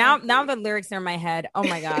 Yeah. Exactly. Now the lyrics are in my head. Oh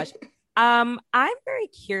my gosh. I'm very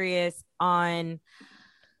curious on.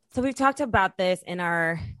 So we've talked about this in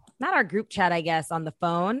not our group chat, I guess, on the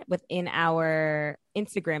phone, within our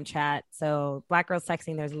Instagram chat. So Black Girls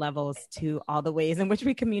Texting, there's levels to all the ways in which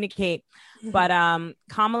we communicate. But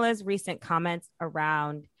Kamala's recent comments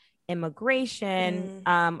around immigration,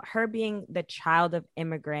 her being the child of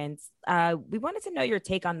immigrants, we wanted to know your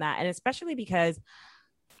take on that. And especially because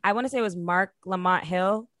I want to say it was Mark Lamont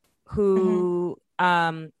Hill who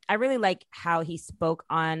I really like how he spoke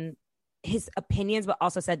on his opinions, but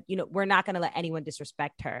also said, you know, we're not going to let anyone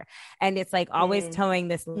disrespect her. And it's like always towing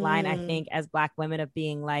this line, I think, as Black women of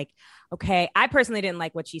being like, okay, I personally didn't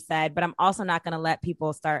like what she said, but I'm also not going to let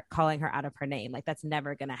people start calling her out of her name. Like that's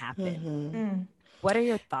never going to happen. What are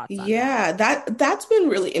your thoughts on that? That's been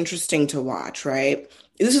really interesting to watch, right?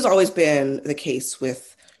 This has always been the case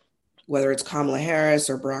with whether it's Kamala Harris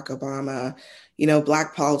or Barack Obama, you know,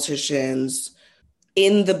 Black politicians.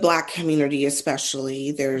 In the Black community,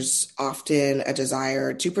 especially, there's often a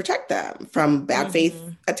desire to protect them from bad faith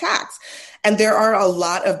attacks. And there are a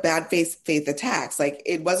lot of bad faith attacks. Like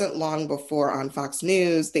it wasn't long before on Fox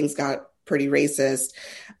News, things got pretty racist,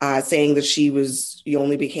 saying that she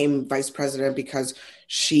only became vice president because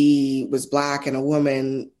she was Black and a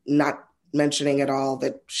woman, not mentioning at all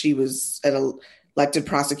that she was an elected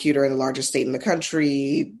prosecutor in the largest state in the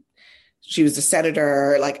country. She was a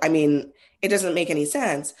senator. Like, I mean, it doesn't make any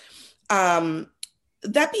sense.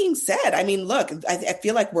 That being said, I mean, look, I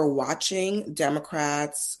feel like we're watching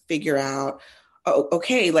Democrats figure out, oh,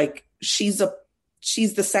 okay, like she's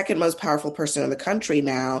the second most powerful person in the country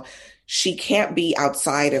now. She can't be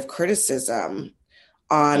outside of criticism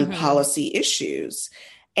on policy issues.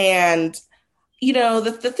 And, you know,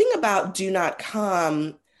 the thing about Do Not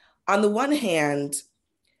Come, on the one hand,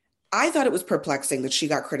 I thought it was perplexing that she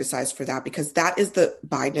got criticized for that because that is the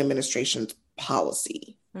Biden administration's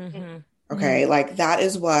policy. Okay, like that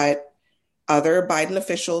is what other Biden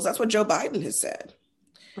officials, that's what Joe Biden has said.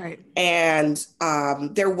 Right. And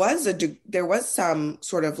there was some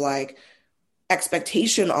sort of like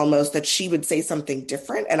expectation almost that she would say something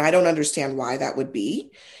different. And I don't understand why that would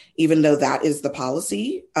be, even though that is the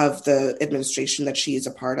policy of the administration that she is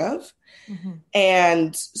a part of.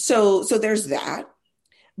 And so there's that.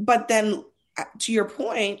 But then to your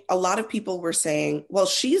point, a lot of people were saying, well,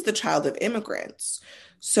 she's the child of immigrants,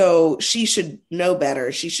 so she should know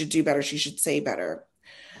better. She should do better. She should say better.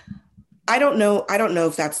 I don't know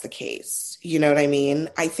if that's the case. You know what I mean?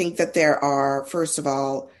 I think that there are, first of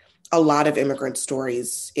all, a lot of immigrant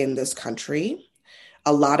stories in this country,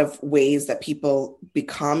 a lot of ways that people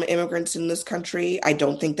become immigrants in this country. I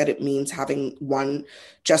don't think that it means having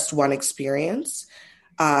just one experience.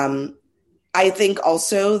 I think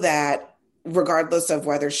also that regardless of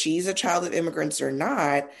whether she's a child of immigrants or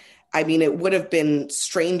not, I mean, it would have been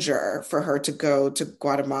stranger for her to go to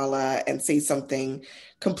Guatemala and say something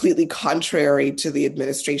completely contrary to the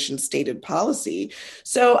administration's stated policy.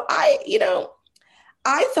 So I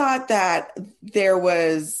thought that there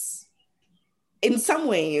was, in some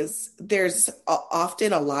ways, there's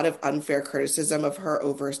often a lot of unfair criticism of her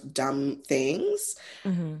over dumb things.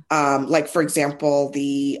 Like, for example,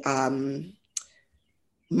 the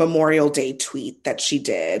Memorial Day tweet that she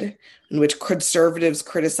did, in which conservatives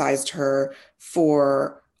criticized her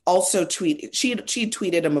for also she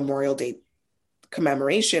tweeted a Memorial Day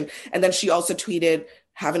commemoration, and then she also tweeted,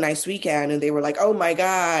 "Have a nice weekend," and they were like, "Oh my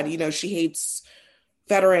God, you know, she hates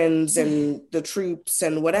veterans and the troops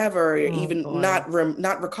and whatever,"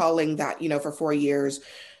 not recalling that, you know, for 4 years,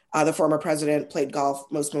 The former president played golf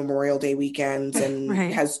most Memorial Day weekends and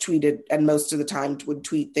Right. has tweeted, and most of the time would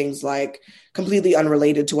tweet things like completely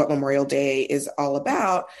unrelated to what Memorial Day is all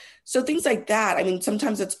about. So things like that. I mean,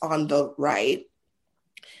 sometimes it's on the right.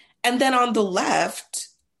 And then on the left,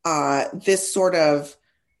 this sort of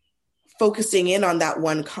focusing in on that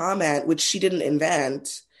one comment, which she didn't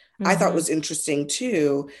invent, I thought was interesting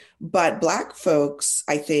too. But Black folks,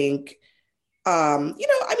 I think, I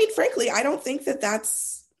mean, frankly, I don't think that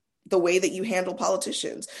that's the way that you handle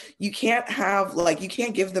politicians. You can't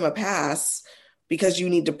give them a pass because you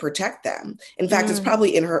need to protect them. In fact, it's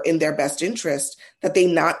probably in their best interest that they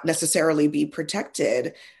not necessarily be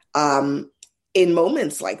protected in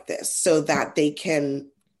moments like this, so that they can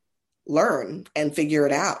learn and figure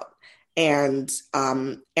it out and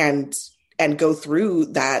go through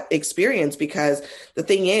that experience. Because the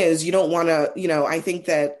thing is, you don't want to, I think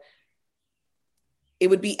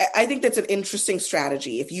that's an interesting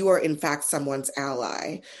strategy if you are in fact someone's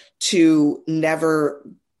ally, to never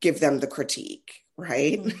give them the critique,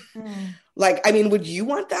 right? Like, I mean, would you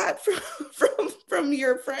want that from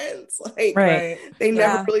your friends? Like, Right. They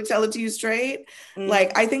never really tell it to you straight.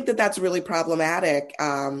 Like, I think that that's really problematic.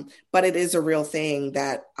 But it is a real thing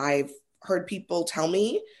that I've heard people tell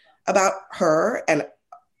me about her, and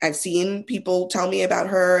I've seen people tell me about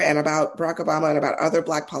her and about Barack Obama and about other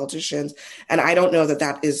Black politicians. And I don't know that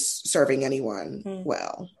that is serving anyone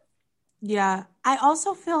well. Yeah. I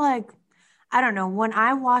also feel like, I don't know, when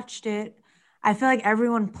I watched it, I feel like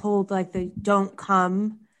everyone pulled like the "don't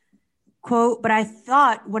come" quote, but I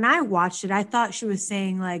thought when I watched it, I thought she was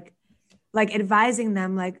saying like advising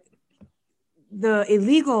them, like, the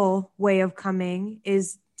illegal way of coming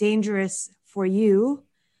is dangerous for you.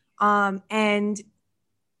 And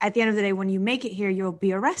at the end of the day, when you make it here, you'll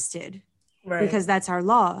be arrested because that's our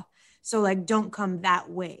law. So like, don't come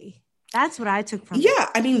that way. That's what I took from it. Yeah.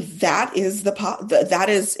 I mean, that is that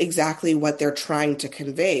is exactly what they're trying to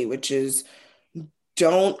convey, which is,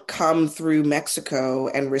 don't come through Mexico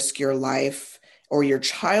and risk your life or your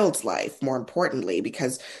child's life, more importantly,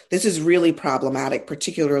 because this is really problematic,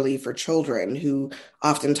 particularly for children who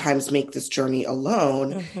oftentimes make this journey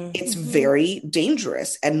alone. It's very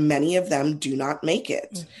dangerous, and many of them do not make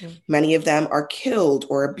it. Many of them are killed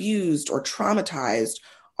or abused or traumatized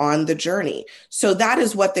on the journey. So that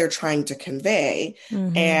is what they're trying to convey.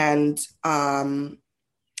 And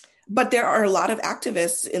but there are a lot of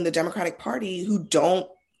activists in the Democratic Party who don't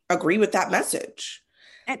agree with that message.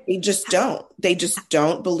 They just don't. They just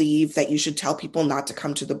don't believe that you should tell people not to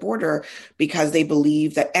come to the border, because they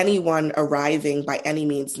believe that anyone arriving by any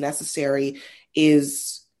means necessary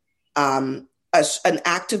is an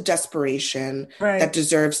act of desperation that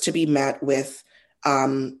deserves to be met with,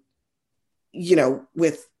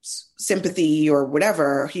 with sympathy or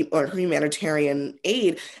whatever, or humanitarian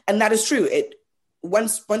aid. And that is true.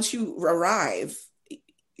 Once you arrive,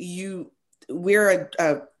 we're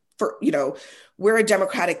a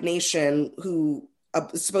democratic nation who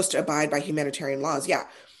is supposed to abide by humanitarian laws. Yeah,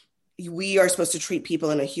 we are supposed to treat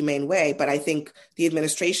people in a humane way. But I think the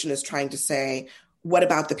administration is trying to say, what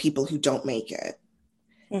about the people who don't make it?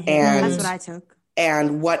 And that's what I took.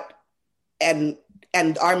 And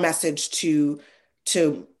our message to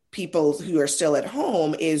people who are still at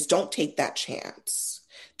home is, don't take that chance.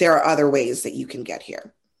 There are other ways that you can get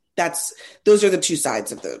here. Those are the two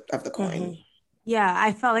sides of the coin. Yeah,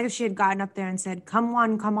 I felt like if she had gotten up there and said, "Come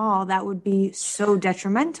one, come all," that would be so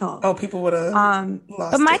detrimental. Oh, people would have lost.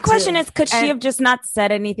 But my question is, could she And- have just not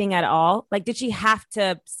said anything at all? Like, did she have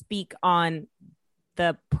to speak on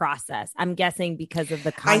the process? I'm guessing because of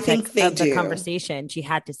the context of the conversation, she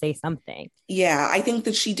had to say something. Yeah, I think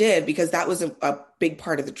that she did, because that was a big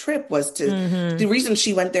part of the trip, was to, the reason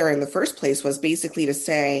she went there in the first place was basically to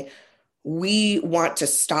say, we want to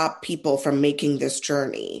stop people from making this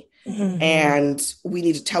journey. And we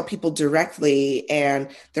need to tell people directly. And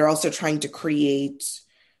they're also trying to create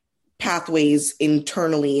pathways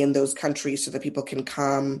internally in those countries so that people can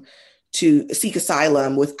come to seek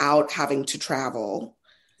asylum without having to travel,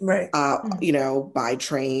 by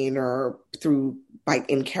train or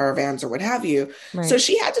in caravans or what have you. Right. So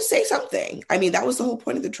she had to say something. I mean, that was the whole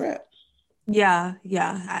point of the trip. Yeah.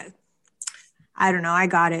 I don't know. I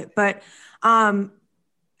got it. But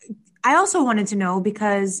I also wanted to know,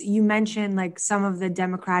 because you mentioned like some of the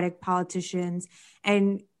Democratic politicians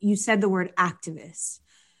and you said the word activist.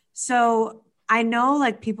 So I know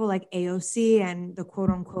like people like AOC and the quote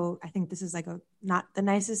unquote, I think this is like not the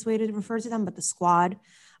nicest way to refer to them, but the squad.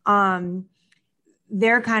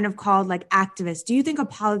 They're kind of called like activists. Do you think a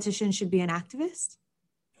politician should be an activist?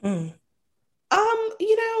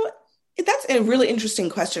 That's a really interesting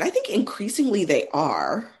question. I think increasingly they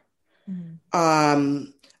are.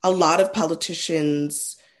 A lot of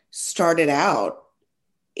politicians started out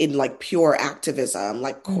in like pure activism,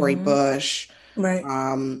 like Cori Bush, right,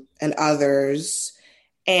 and others.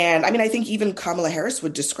 And I mean, I think even Kamala Harris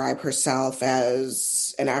would describe herself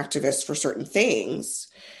as an activist for certain things.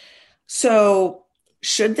 So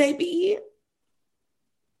should they be?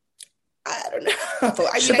 I don't know.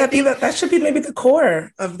 I should mean, that should be maybe the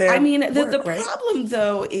core of their I mean, work, the right? problem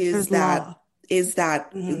though is that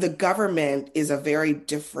Mm-hmm. the government is a very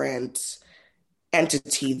different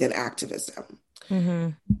entity than activism.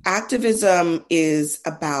 Mm-hmm. Activism is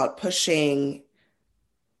about pushing,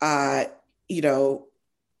 you know,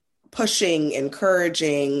 pushing,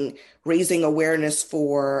 encouraging, raising awareness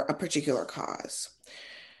for a particular cause.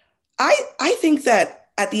 I think that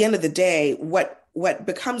at the end of the day, what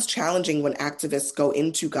becomes challenging when activists go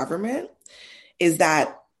into government is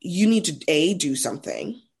that you need to A, do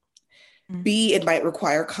something. B, it might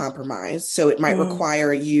require compromise. So it might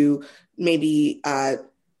require you maybe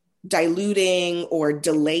diluting or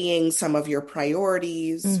delaying some of your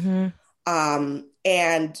priorities.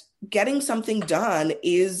 And getting something done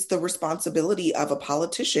is the responsibility of a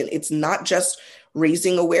politician. It's not just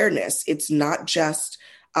raising awareness. It's not just,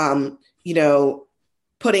 you know,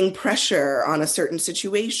 putting pressure on a certain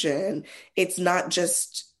situation. It's not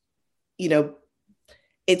just, you know,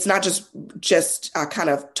 it's not just kind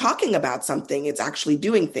of talking about something. It's actually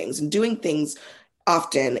doing things, and doing things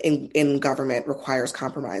often in government requires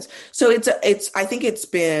compromise. So I think it's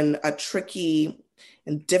been a tricky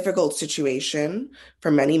and difficult situation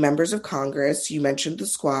for many members of Congress. You mentioned the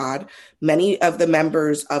squad. Many of the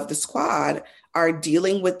members of the squad are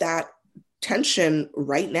dealing with that tension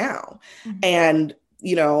right now. And,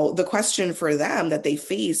 you know, the question for them that they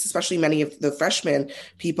face, especially many of the freshmen,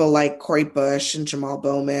 people like Cori Bush and Jamal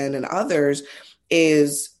Bowman and others,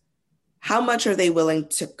 is how much are they willing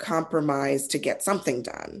to compromise to get something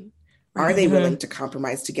done? Are they willing to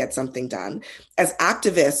compromise to get something done? As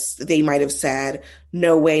activists, they might have said,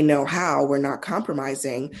 no way, no how, we're not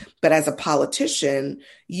compromising. But as a politician,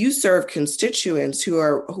 you serve constituents who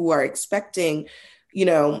are expecting, you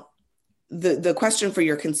know, the question for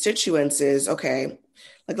your constituents is, okay,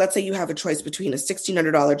 like let's say you have a choice between a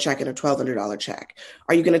 $1,600 check and a $1,200 check.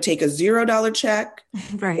 Are you going to take a $0 check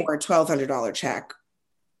or a $1,200 check?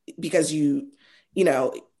 Because you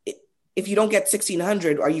know, if you don't get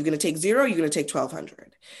 1,600, are you going to take 0? Or are you going to take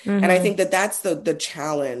 1,200? And I think that that's the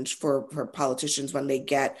challenge for politicians when they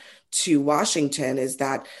get to Washington, is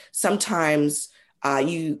that sometimes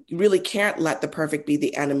you really can't let the perfect be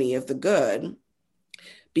the enemy of the good,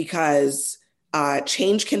 because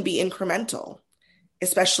change can be incremental,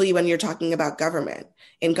 especially when you're talking about government.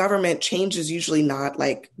 In government, change is usually not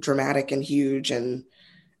like dramatic and huge, and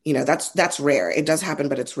you know, that's rare. It does happen,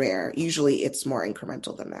 but it's rare. Usually it's more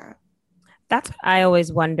incremental than that. That's what I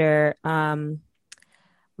always wonder,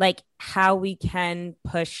 like how we can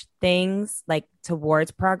push things like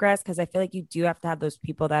towards progress. Cause I feel like you do have to have those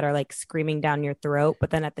people that are like screaming down your throat, but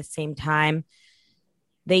then at the same time,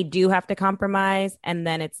 they do have to compromise. And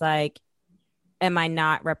then it's like, am I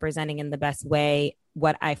not representing in the best way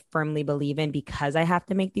what I firmly believe in because I have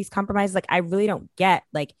to make these compromises? Like, I really don't get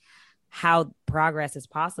like how progress is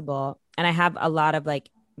possible. And I have a lot of like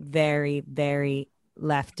very, very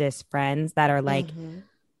leftist friends that are like,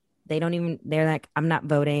 they're like, I'm not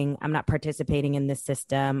voting. I'm not participating in this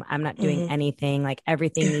system. I'm not doing anything. Like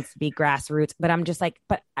everything needs to be grassroots. But I'm just like,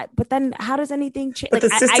 but then how does anything change? But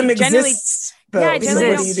like, the system exists. I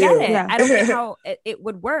generally don't get it. Yeah. I don't get how it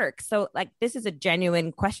would work. So like, this is a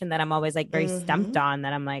genuine question that I'm always like very stumped on,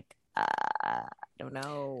 that I'm like, I don't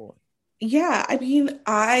know. Yeah, I mean,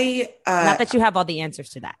 not that you have all the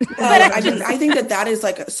answers to that. I think that is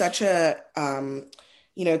like such a,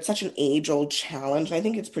 you know, it's such an age-old challenge. And I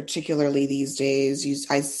think it's particularly these days,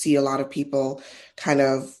 I see a lot of people kind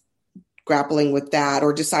of grappling with that,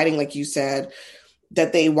 or deciding, like you said,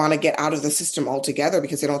 that they want to get out of the system altogether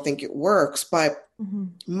because they don't think it works. But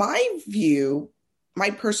my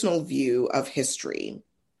personal view of history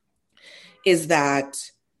is that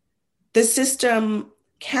the system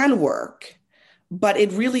can work, but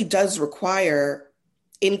it really does require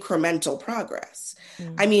incremental progress.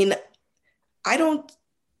 I mean,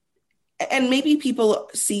 and maybe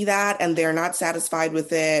people see that and they're not satisfied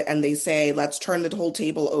with it, and they say, let's turn the whole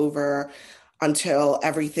table over until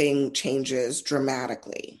everything changes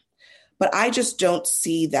dramatically. But I just don't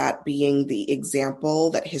see that being the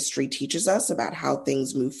example that history teaches us about how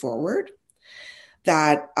things move forward.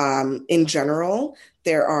 That in general,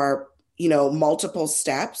 there are, you know, multiple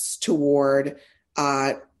steps toward,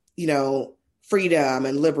 you know, freedom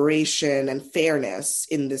and liberation and fairness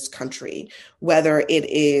in this country, whether it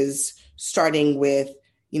is starting with,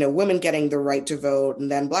 women getting the right to vote,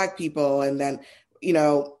 and then Black people, and then,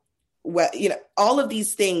 all of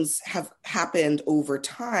these things have happened over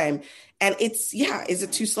time. And is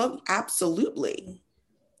it too slow? Absolutely.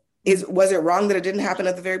 Was it wrong that it didn't happen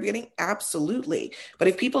at the very beginning? Absolutely. But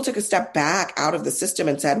if people took a step back out of the system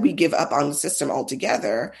and said, we give up on the system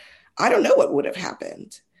altogether, I don't know what would have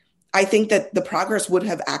happened. I think that the progress would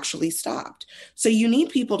have actually stopped. So you need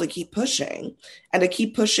people to keep pushing, and to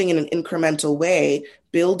keep pushing in an incremental way,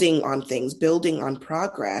 building on things, building on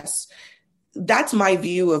progress. That's my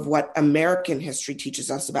view of what American history teaches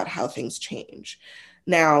us about how things change.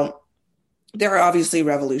 Now, there are obviously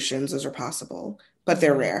revolutions, those are possible, but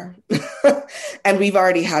they're rare. And we've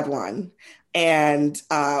already had one. And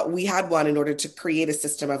we had one in order to create a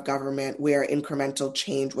system of government where incremental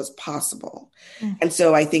change was possible. And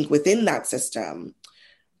so I think within that system,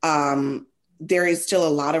 there is still a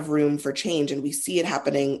lot of room for change, and we see it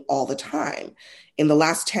happening all the time. In the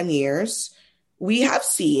last 10 years, we have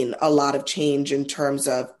seen a lot of change in terms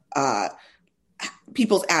of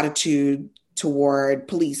people's attitude toward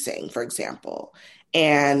policing, for example.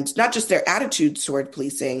 And not just their attitudes toward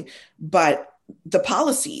policing, but the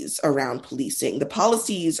policies around policing, the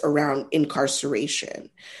policies around incarceration.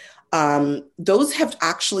 Those have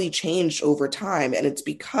actually changed over time. And it's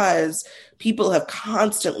because people have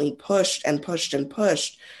constantly pushed and pushed and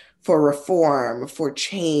pushed for reform, for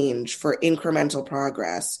change, for incremental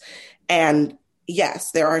progress. And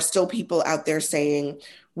yes, there are still people out there saying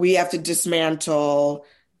we have to dismantle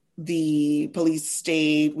the police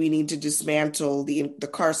state. We need to dismantle the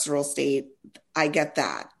carceral state. I get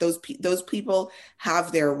that. Those people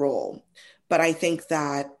have their role. But I think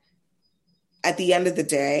that at the end of the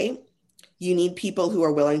day, you need people who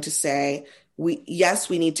are willing to say, we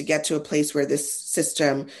need to get to a place where this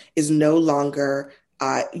system is no longer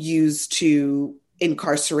used to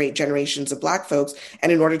incarcerate generations of Black folks.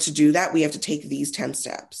 And in order to do that, we have to take these 10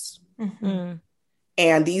 steps. Mm-hmm.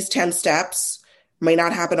 And these 10 steps may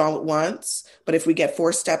not happen all at once, but if we get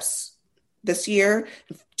 4 steps this year,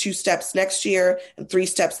 2 steps next year, and 3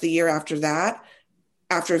 steps the year after that,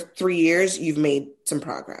 after 3 years, you've made some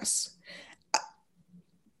progress.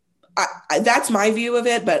 That's my view of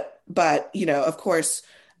it. But of course,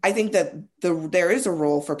 I think that there is a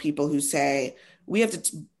role for people who say we have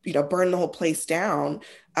to, burn the whole place down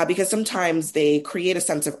because sometimes they create a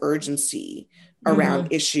sense of urgency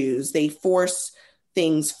around issues. They force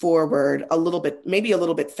things forward maybe a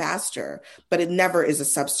little bit faster, but it never is a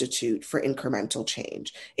substitute for incremental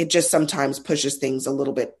change. It just sometimes pushes things a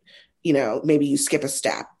little bit, maybe you skip a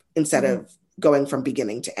step instead of going from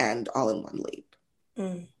beginning to end all in one leap.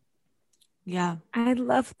 Yeah. I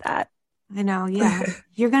love that. I know. Yeah.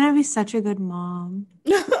 You're going to be such a good mom.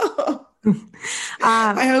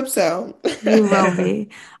 I hope so. You will be.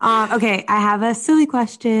 Okay. I have a silly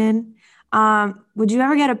question. Would you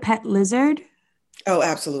ever get a pet lizard? Oh,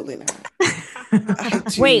 absolutely not.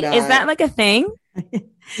 Wait, is that like a thing?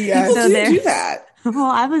 Yeah, so do that. Well,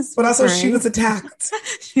 I was. But also, she was attacked.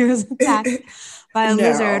 She was attacked by a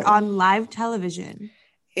lizard on live television.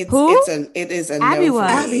 It is a Abby no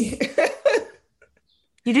was. for me.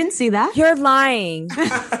 You didn't see that? You're lying.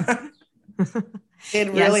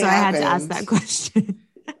 It really happened. I had to ask that question.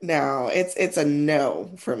 No, it's a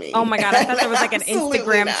no for me. Oh my God. I thought there was like an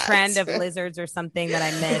Instagram trend of lizards or something that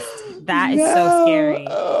I missed. That is so scary.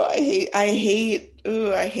 Oh, I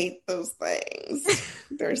hate those things.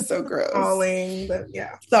 They're so gross.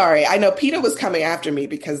 Sorry. I know PETA was coming after me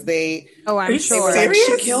because they I'm sure. Like,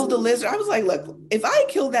 she killed a lizard. I was like, look, if I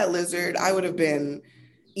killed that lizard, I would have been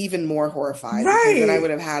even more horrified. Right. Because then I would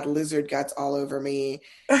have had lizard guts all over me.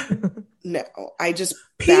 No, I just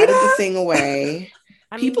batted the thing away.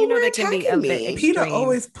 I mean, people were attacking me. PETA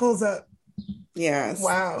always pulls up. Yes.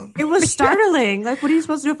 Wow. It was startling. Like, what are you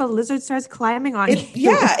supposed to do if a lizard starts climbing on you?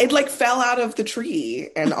 Yeah, it like fell out of the tree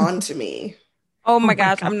and onto me. Oh my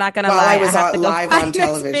gosh, I'm not gonna lie. I was live on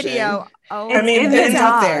television. Video. Oh, I mean, it's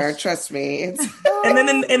out there. Trust me. And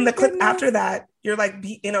then in the clip after that, you're like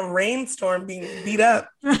in a rainstorm being beat up,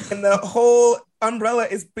 and the whole umbrella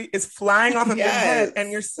is flying off of your head,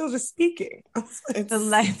 and you're still just speaking. It's the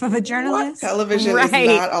life of a journalist. What? Television is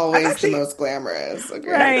not always the most glamorous. Okay?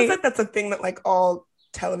 Right. I feel like that's a thing that like all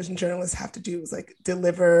television journalists have to do is like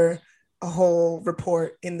deliver a whole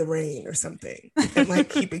report in the rain or something, and like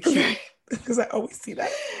keep it cute. Because I always see that.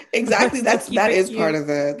 Exactly. That is part of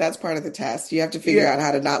the test. You have to figure out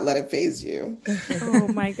how to not let it phase you. Oh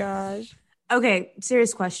my gosh. Okay,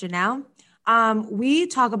 serious question now. We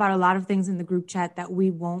talk about a lot of things in the group chat that we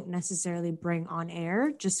won't necessarily bring on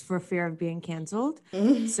air just for fear of being canceled.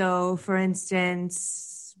 Mm-hmm. So, for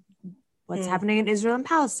instance, what's happening in Israel and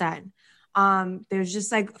Palestine? There's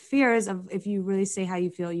just like fears of if you really say how you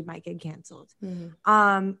feel, you might get canceled.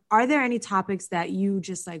 Mhm. Are there any topics that you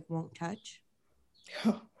just like won't touch?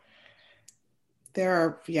 There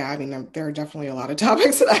are definitely a lot of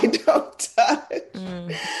topics that I don't touch.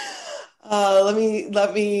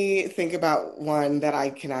 Let me think about one that I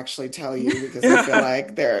can actually tell you because I feel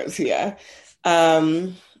like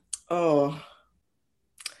oh,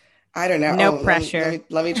 I don't know. No pressure.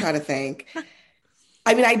 Let me try to think.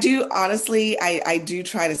 I mean, I do honestly, I do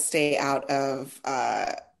try to stay out of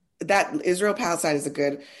that. Israel Palestine is a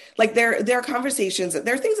good, like there are conversations,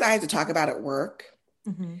 there are things that I have to talk about at work,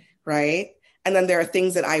 right? And then there are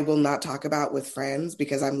things that I will not talk about with friends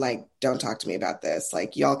because I'm like, don't talk to me about this.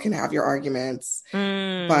 Like, y'all can have your arguments,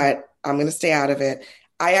 but I'm going to stay out of it.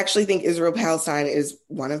 I actually think Israel Palestine is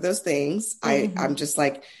one of those things. I'm just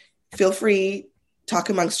like, feel free, talk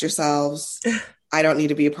amongst yourselves. I don't need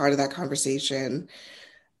to be a part of that conversation.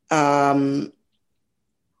 It's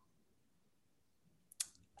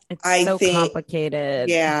so complicated.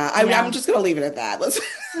 Yeah, I'm just going to leave it at that. Let's.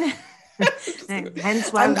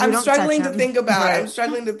 Hence why I'm struggling to think about. Right. I'm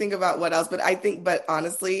struggling to think about what else, but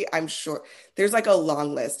honestly, I'm sure there's like a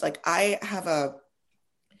long list. Like I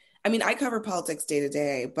cover politics day to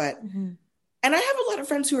day, but and I have a lot of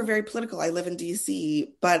friends who are very political. I live in DC,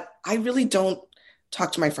 but I really don't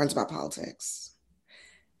talk to my friends about politics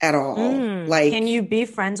at all. Like, can you be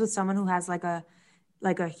friends with someone who has like a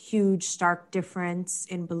huge stark difference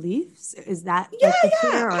in beliefs? Is that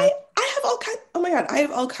fear? Or? I have all kinds. Oh my God, I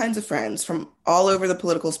have all kinds of friends from all over the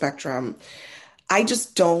political spectrum. I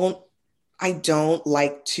don't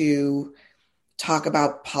like to talk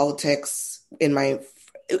about politics in my.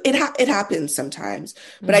 It happens sometimes,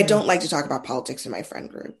 but I don't like to talk about politics in my friend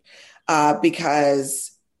group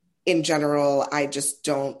because, in general, I just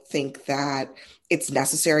don't think that it's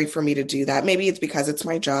necessary for me to do that. Maybe it's because it's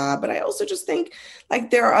my job, but I also just think like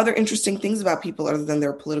there are other interesting things about people other than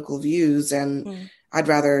their political views, and I'd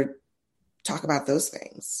rather talk about those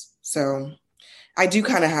things. So I do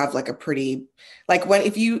kind of have like a pretty, like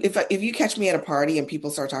if you catch me at a party and people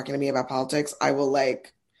start talking to me about politics, I will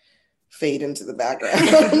like fade into the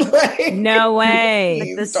background. Like, no way.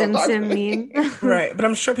 Like the Simpson meme. Right. But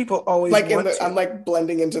I'm sure people always like I'm like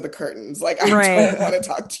blending into the curtains. Like I don't want to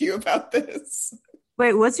talk to you about this.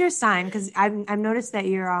 Wait, what's your sign? Because I've noticed that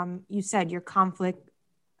you're you said you're conflict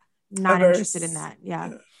not interested in that.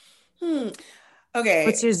 Yeah. Okay.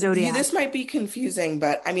 What's your zodiac? This might be confusing,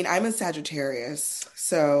 but I mean, I'm a Sagittarius,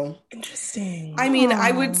 so interesting. I mean,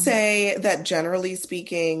 I would say that generally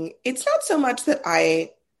speaking, it's not so much that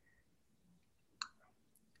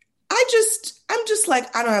I'm just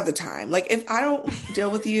like, I don't have the time. Like, if I don't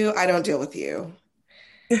deal with you, I don't deal with you.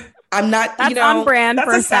 I'm not, that's on brand that's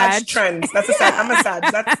for a Sag trend. That's a Sag. I'm a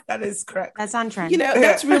Sag. That is correct. That's on trend. You know,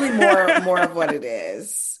 that's really more of what it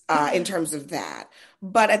is in terms of that.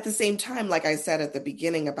 But at the same time, like I said at the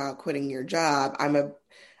beginning about quitting your job, I'm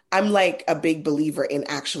like a big believer in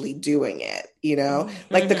actually doing it, you know?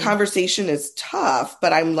 Like the conversation is tough,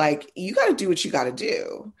 but I'm like, you got to do what you got to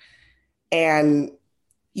do. And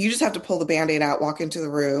you just have to pull the Band-Aid out, walk into the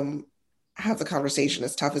room, have the conversation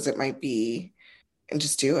as tough as it might be, and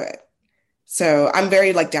just do it. So I'm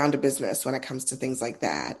very like down to business when it comes to things like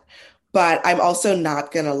that. But I'm also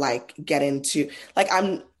not going to like get into like,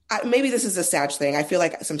 maybe this is a Sag thing. I feel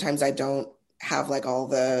like sometimes I don't have like all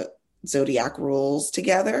the zodiac rules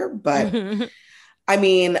together, but I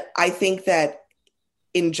mean, I think that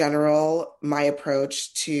in general, my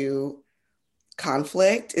approach to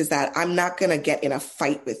conflict is that I'm not going to get in a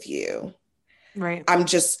fight with you. Right. I'm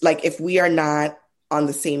just like, if we are not on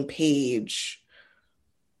the same page,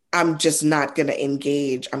 I'm just not going to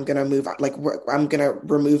engage. I'm going to move on. Like, I'm going to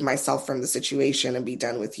remove myself from the situation and be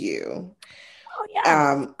done with you. Oh,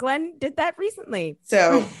 yeah. Glenn did that recently.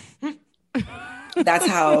 So that's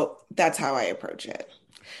how I approach it.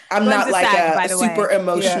 I'm Glenn's not like Sag, a super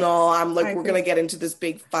emotional. Yeah. I'm like, we're going to get into this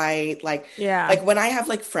big fight. Like, like when I have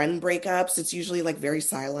like friend breakups, it's usually like very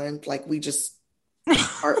silent. Like we just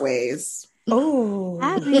part ways. Oh,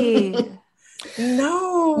 Abby.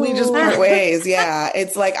 No, we just part ways. Yeah,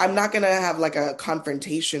 it's like I'm not gonna have like a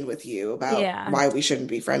confrontation with you about why we shouldn't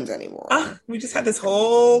be friends anymore. We just had this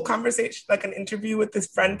whole conversation, like an interview with this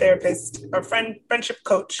friend therapist or friendship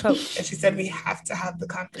coach, and she said we have to have the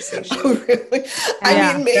conversation. Oh, really?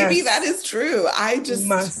 I mean, maybe that is true. I'm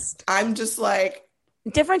just like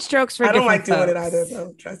different strokes for. I don't like folks. doing it either,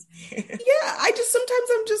 though. Trust me. Yeah, I'm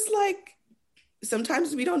just like.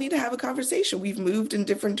 Sometimes we don't need to have a conversation. We've moved in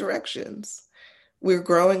different directions. We're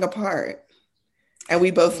growing apart. And we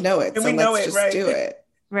both know it. And so we know let's it, just right? do it.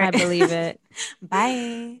 Right. I believe it.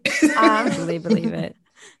 Bye. Believe it.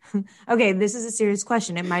 Okay, this is a serious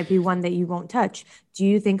question. It might be one that you won't touch. Do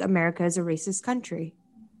you think America is a racist country?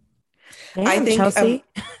 Damn, I think Chelsea.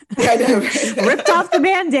 I know, right? Ripped off the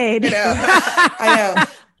Band-Aid. I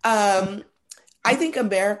know. I think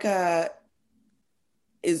America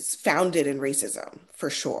is founded in racism for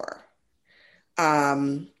sure.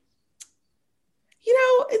 I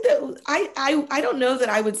don't know that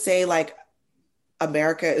I would say like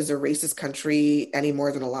America is a racist country any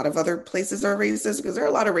more than a lot of other places are racist, because there are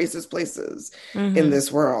a lot of racist places in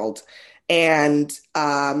this world. And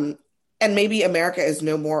maybe America is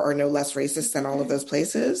no more or no less racist than all of those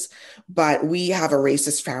places, but we have a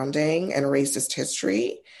racist founding and a racist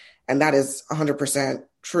history. And that is 100%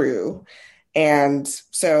 true. And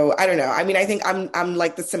so I don't know. I mean, I think I'm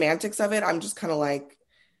like the semantics of it. I'm just kind of like,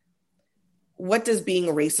 what does being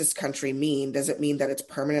a racist country mean? Does it mean that it's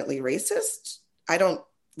permanently racist? I don't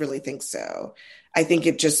really think so. I think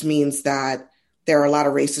it just means that there are a lot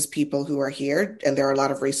of racist people who are here, and there are a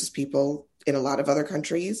lot of racist people in a lot of other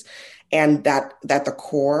countries, and that the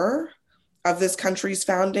core of this country's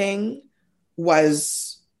founding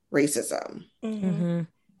was racism. Mm-hmm.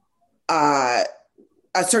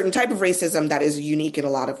 A certain type of racism that is unique in a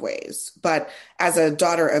lot of ways. But as a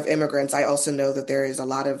daughter of immigrants, I also know that there is a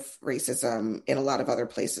lot of racism in a lot of other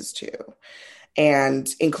places too. And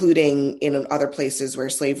including in other places where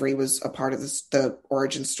slavery was a part of the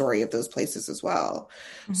origin story of those places as well.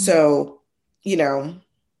 Mm-hmm. So,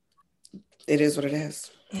 it is what it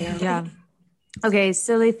is. Yeah. Okay,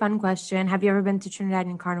 silly, fun question. Have you ever been to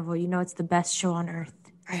Trinidadian Carnival? You know it's the best show on earth.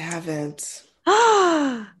 I haven't.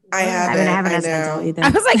 I haven't as an adult either. I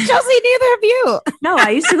was like, Chelsea, neither of you. No, I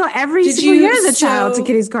used to go every single year as a child to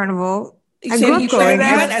Kitty's Carnival. I grew up going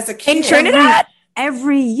as a kid. In Trinidad?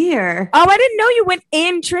 Every year. Oh, I didn't know you went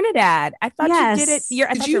in Trinidad. I thought you did it.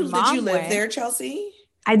 Did you live there, Chelsea?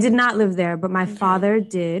 I did not live there, but my father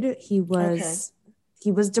did. He was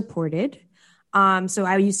deported. So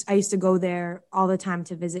I used to go there all the time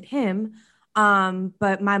to visit him.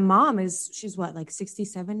 But my mom she's what, like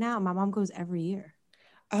 67 now? My mom goes every year.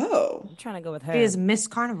 Oh. I'm trying to go with her. She is Miss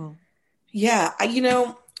Carnival. Yeah.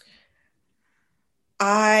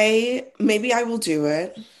 Maybe I will do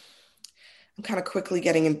it. I'm kind of quickly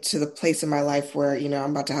getting into the place in my life where,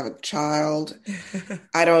 I'm about to have a child.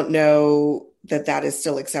 I don't know that is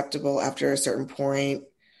still acceptable after a certain point.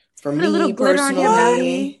 For me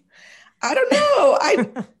personally, I don't know.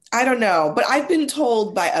 I don't know. But I've been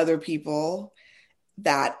told by other people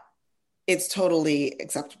that it's totally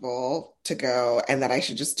acceptable to go and that I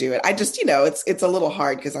should just do it. I just, it's a little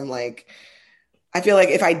hard because I'm like, I feel like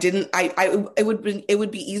if I didn't, it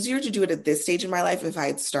would be easier to do it at this stage in my life if I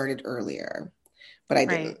had started earlier, but I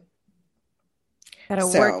didn't. Gotta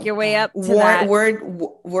work your way up to that.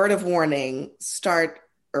 Word of warning, start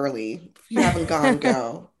early. If you haven't gone,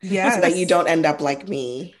 go. Yes. So that you don't end up like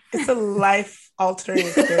me. It's a life-altering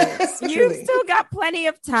experience. You've still got plenty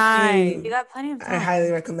of time. You got plenty of time. I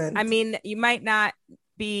highly recommend. I mean, you might not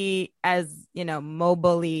be as,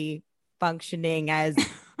 mobilely functioning as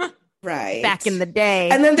right back in the day.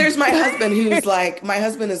 And then there's my husband who's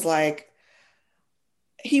like,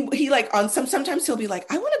 he like on sometimes he'll be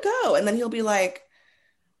like, I want to go. And then he'll be like,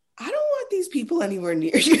 I don't want these people anywhere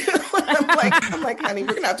near you. I'm like, honey,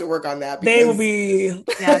 we're gonna have to work on that. They will be.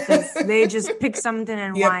 Yeah, because they just pick something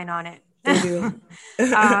and whine on it. They do.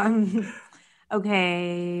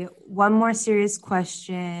 Okay, one more serious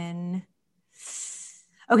question.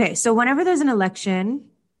 Okay, so whenever there's an election,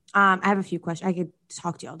 I have a few questions. I could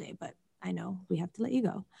talk to you all day, but I know we have to let you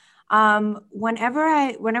go.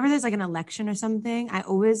 Whenever there's like an election or something, I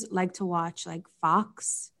always like to watch like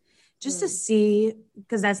Fox. Just to see,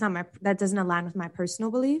 because that doesn't align with my personal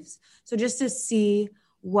beliefs. So just to see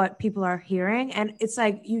what people are hearing. And it's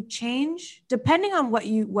like you change, depending on what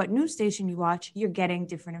news station you watch, you're getting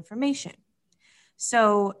different information.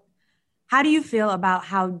 So how do you feel about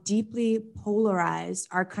how deeply polarized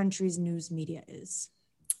our country's news media is?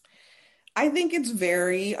 I think it's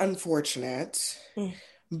very unfortunate,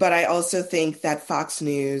 but I also think that Fox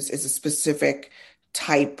News is a specific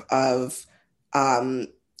type of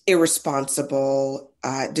irresponsible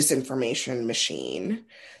disinformation machine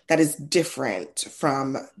that is different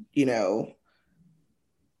from,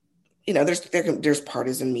 there's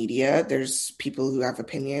partisan media, there's people who have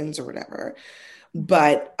opinions or whatever.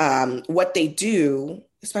 But what they do,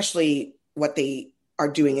 especially what they are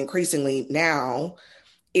doing increasingly now,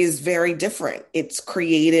 is very different. It's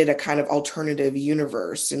created a kind of alternative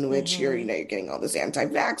universe in which you're getting all this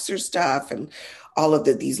anti-vaxxer stuff and all of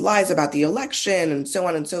these lies about the election and so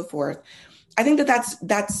on and so forth. I think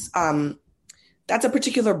that's a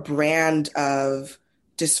particular brand of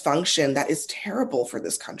dysfunction that is terrible for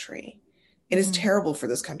this country. It is terrible for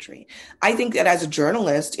this country. I think that as a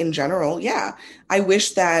journalist in general, yeah, I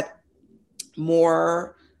wish that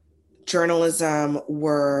more journalism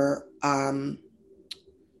were,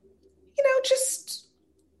 just,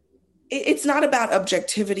 it's not about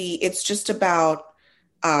objectivity. It's just about,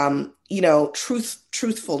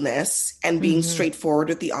 truthfulness and being straightforward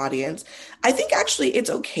with the audience. I think actually it's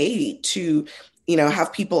okay to,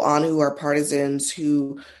 have people on who are partisans,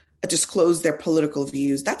 who disclose their political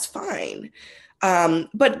views. That's fine.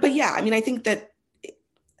 But yeah, I mean, I think that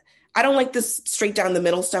I don't like this straight down the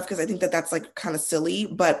middle stuff because I think that that's like kind of silly,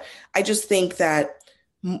 but I just think that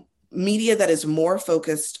media that is more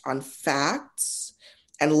focused on facts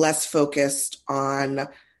and less focused on,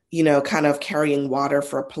 kind of carrying water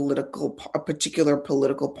for a particular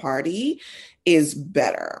political party is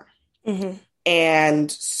better.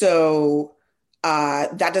 And so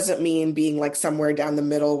that doesn't mean being like somewhere down the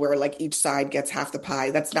middle where like each side gets half the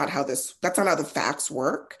pie. That's not how the facts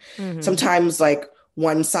work. Sometimes like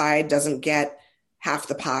one side doesn't get half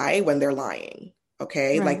the pie when they're lying.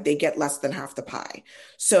 Okay. Right. Like they get less than half the pie.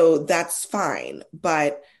 So that's fine.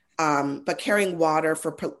 But carrying water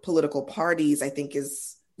for political parties, I think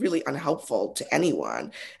is really unhelpful to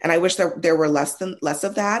anyone. And I wish there were less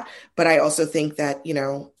of that. But I also think that,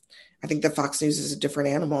 I think that Fox News is a different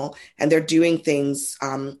animal and they're doing things,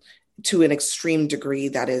 to an extreme degree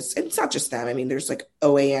that is, it's not just them. I mean, there's like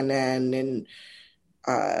OANN and,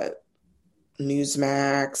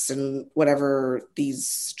 Newsmax and whatever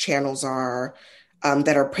these channels are,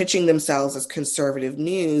 that are pitching themselves as conservative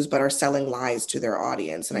news, but are selling lies to their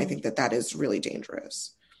audience. And I think that is really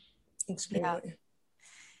dangerous. Yeah,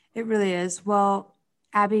 it really is. Well,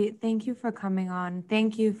 Abby, thank you for coming on.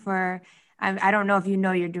 Thank you for, I don't know if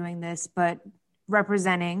you're doing this, but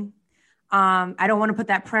representing. I don't want to put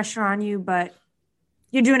that pressure on you, but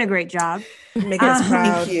you're doing a great job. Making us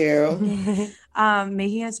proud. Thank you.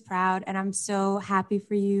 Making us proud. And I'm so happy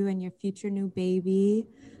for you and your future new baby.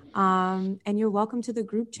 And you're welcome to the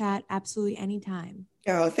group chat absolutely anytime.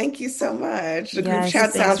 Oh, thank you so much. The group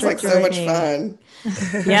chat sounds like so much fun.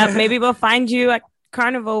 Yeah, maybe we'll find you at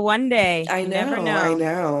Carnival one day. I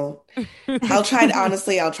know. I'll try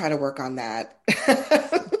to work on that.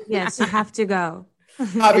 Yes, you have to go.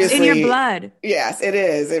 Obviously. It's in your blood. Yes, it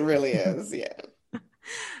is. It really is. Yeah.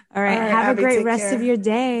 All right. Have Abby, a great rest of your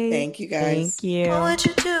day. Thank you, guys. Thank you. What would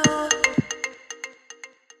you do?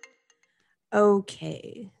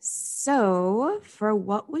 Okay. So for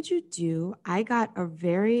What Would You Do? I got a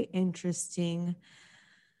very interesting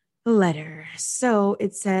letter. So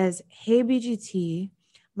it says, "Hey BGT,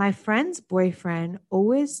 my friend's boyfriend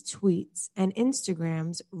always tweets and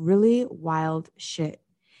Instagrams really wild shit.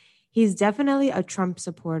 He's definitely a Trump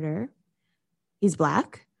supporter. He's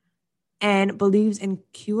Black and believes in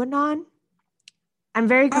QAnon. I'm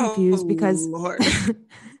very confused because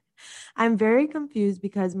I'm very confused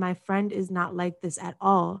because my friend is not like this at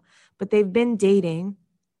all, but they've been dating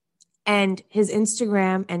and his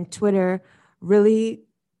Instagram and Twitter really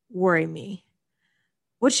worry me.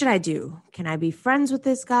 What should I do? Can I be friends with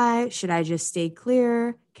this guy? Should I just stay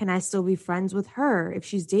clear? Can I still be friends with her if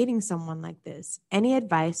she's dating someone like this? Any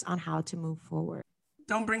advice on how to move forward?"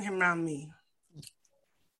 Don't bring him around me.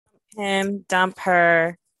 Him, dump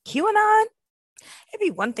her. QAnon? It'd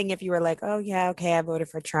be one thing if you were like, oh yeah, okay, I voted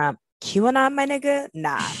for Trump. QAnon, my nigga?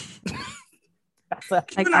 Nah.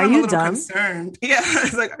 Like, are you dumb? Concerned. Yeah,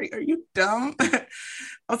 it's like, are you dumb?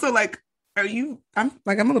 Also, like, I'm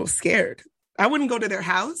a little scared. I wouldn't go to their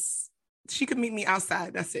house. She could meet me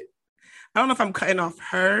outside. That's it. I don't know if I'm cutting off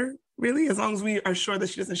her, really, as long as we are sure that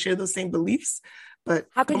she doesn't share those same beliefs. But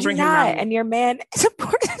how could you not? And your man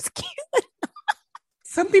supports QAnon.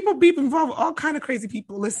 Some people be involved with all kind of crazy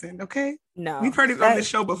people. Listen, okay? No. We've heard it on this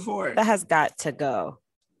show before. That has got to go.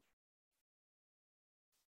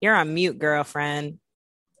 You're on mute, girlfriend.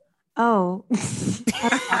 Oh,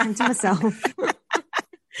 I'm talking to myself.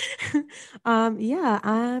 Yeah,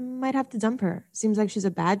 I might have to dump her. Seems like she's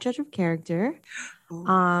a bad judge of character.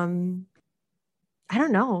 I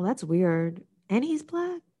don't know. That's weird. And he's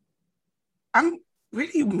Black. Where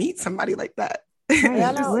do you meet somebody like that? Right.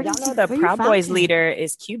 Y'all know the Proud Boys leader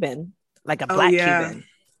is Cuban, like a Black Cuban.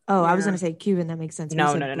 Oh, yeah. I was going to say Cuban. That makes sense.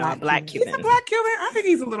 No, Black Cuban. He's a Black Cuban. I think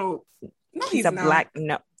he's a little. No, he's a not. Black.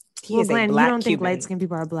 No, he well, is Glenn, a Black you don't Cuban. think light skinned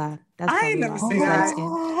people are Black? That's I ain't never said that.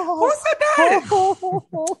 Who said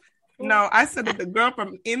that? No, I said that the girl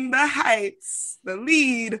from In the Heights, the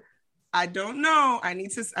lead. I don't know. I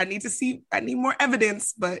need to see. I need more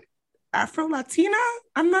evidence. But Afro Latina,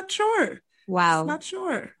 I'm not sure. Wow, I'm not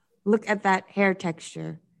sure. Look at that hair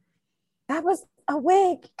texture. That was a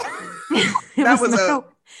wig. That was a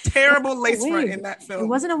terrible lace front in that film. It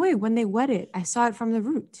wasn't a wig. When they wet it, I saw it from the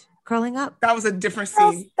root curling up. That was a different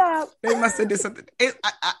scene. Stop. They must have did something.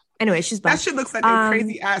 Anyway, she's black. That shit looks like a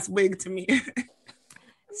crazy ass wig to me.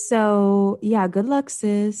 So yeah, good luck,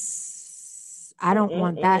 sis. I don't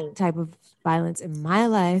want that type of violence in my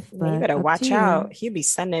life. But you better watch out. He'll be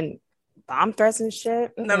sending bomb threats and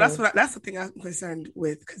shit. No, that's the thing I'm concerned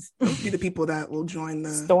with, because those be the people that will join the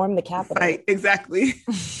storm the Capitol. Right, exactly.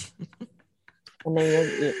 And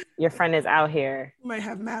then your friend is out here. You might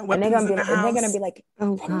have mad weapons and they're gonna be like,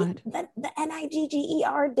 oh god, the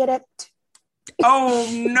NIGGER did it. Oh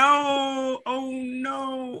no! Oh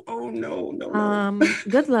no! Oh no!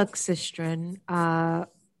 Good luck, Sistren.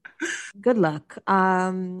 Good luck.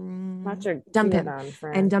 Dump him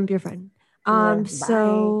and dump your friend.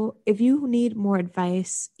 So if you need more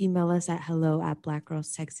advice, email us at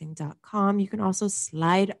hello@blackgirlstexting.com. You can also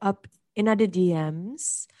slide up in the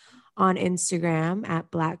DMs on Instagram at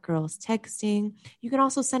blackgirlstexting. You can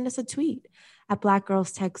also send us a tweet at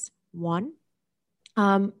blackgirlstext1.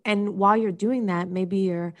 And while you're doing that, maybe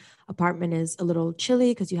your apartment is a little chilly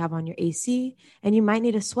because you have on your AC and you might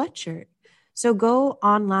need a sweatshirt. So go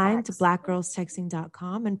online to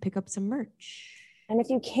blackgirlstexting.com and pick up some merch. And if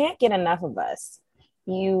you can't get enough of us,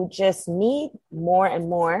 you just need more and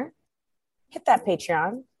more, hit that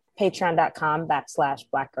Patreon,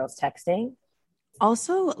 patreon.com/blackgirlstexting.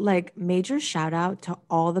 Also, like, major shout out to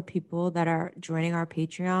all the people that are joining our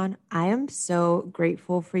Patreon. I am so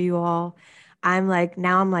grateful for you all. I'm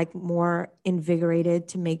more invigorated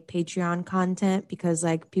to make Patreon content because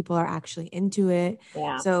like people are actually into it.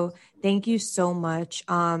 Yeah. So thank you so much.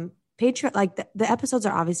 Patreon, like the episodes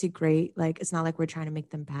are obviously great. Like it's not like we're trying to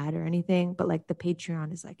make them bad or anything, but like the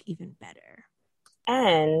Patreon is like even better.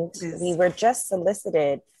 And we were just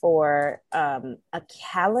solicited for a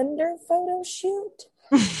calendar photo shoot,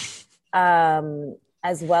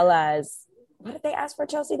 as well as, what did they ask for,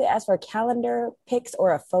 Chelsea? They asked for calendar pics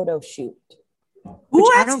or a photo shoot. Which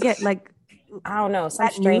I don't get, like, I don't know, some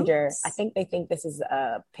stranger. News? I think they think this is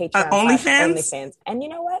a Patreon OnlyFans. And you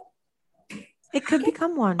know what? It could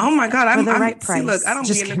become one. Oh my God. For the right price. See, look, I don't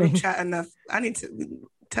be in the group chat enough. I need to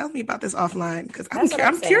tell me about this offline because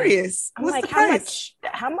I'm curious. I'm What's like, the price?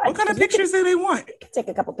 How much? What kind of pictures do they want? Take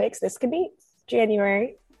a couple pics. This could be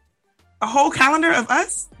January. A whole calendar of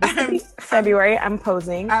us? February. I'm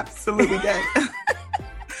posing. Absolutely dead.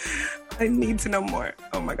 I need to know more.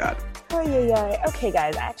 Oh my God. Oh, yeah. Okay,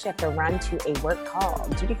 guys. I actually have to run to a work call.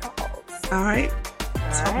 Duty calls. All right.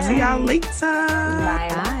 Talk to y'all later.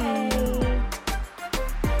 Bye.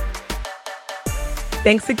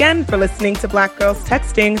 Thanks again for listening to Black Girls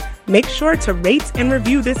Texting. Make sure to rate and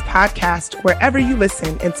review this podcast wherever you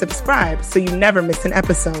listen and subscribe so you never miss an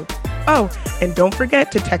episode. Oh, and don't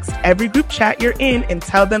forget to text every group chat you're in and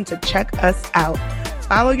tell them to check us out.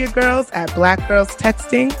 Follow your girls at Black Girls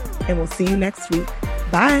Texting, and we'll see you next week.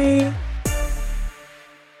 Bye.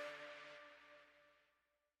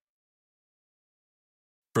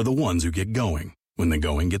 For the ones who get going when the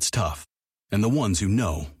going gets tough, and the ones who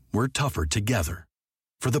know we're tougher together.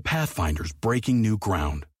 For the Pathfinders breaking new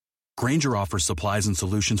ground, Grainger offers supplies and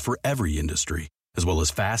solutions for every industry, as well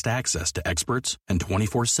as fast access to experts and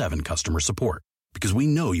 24/7 customer support. Because we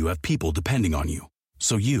know you have people depending on you,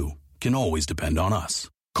 so you can always depend on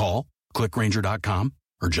us. Call, click Grainger.com,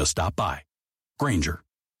 or just stop by. Grainger,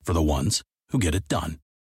 for the ones who get it done.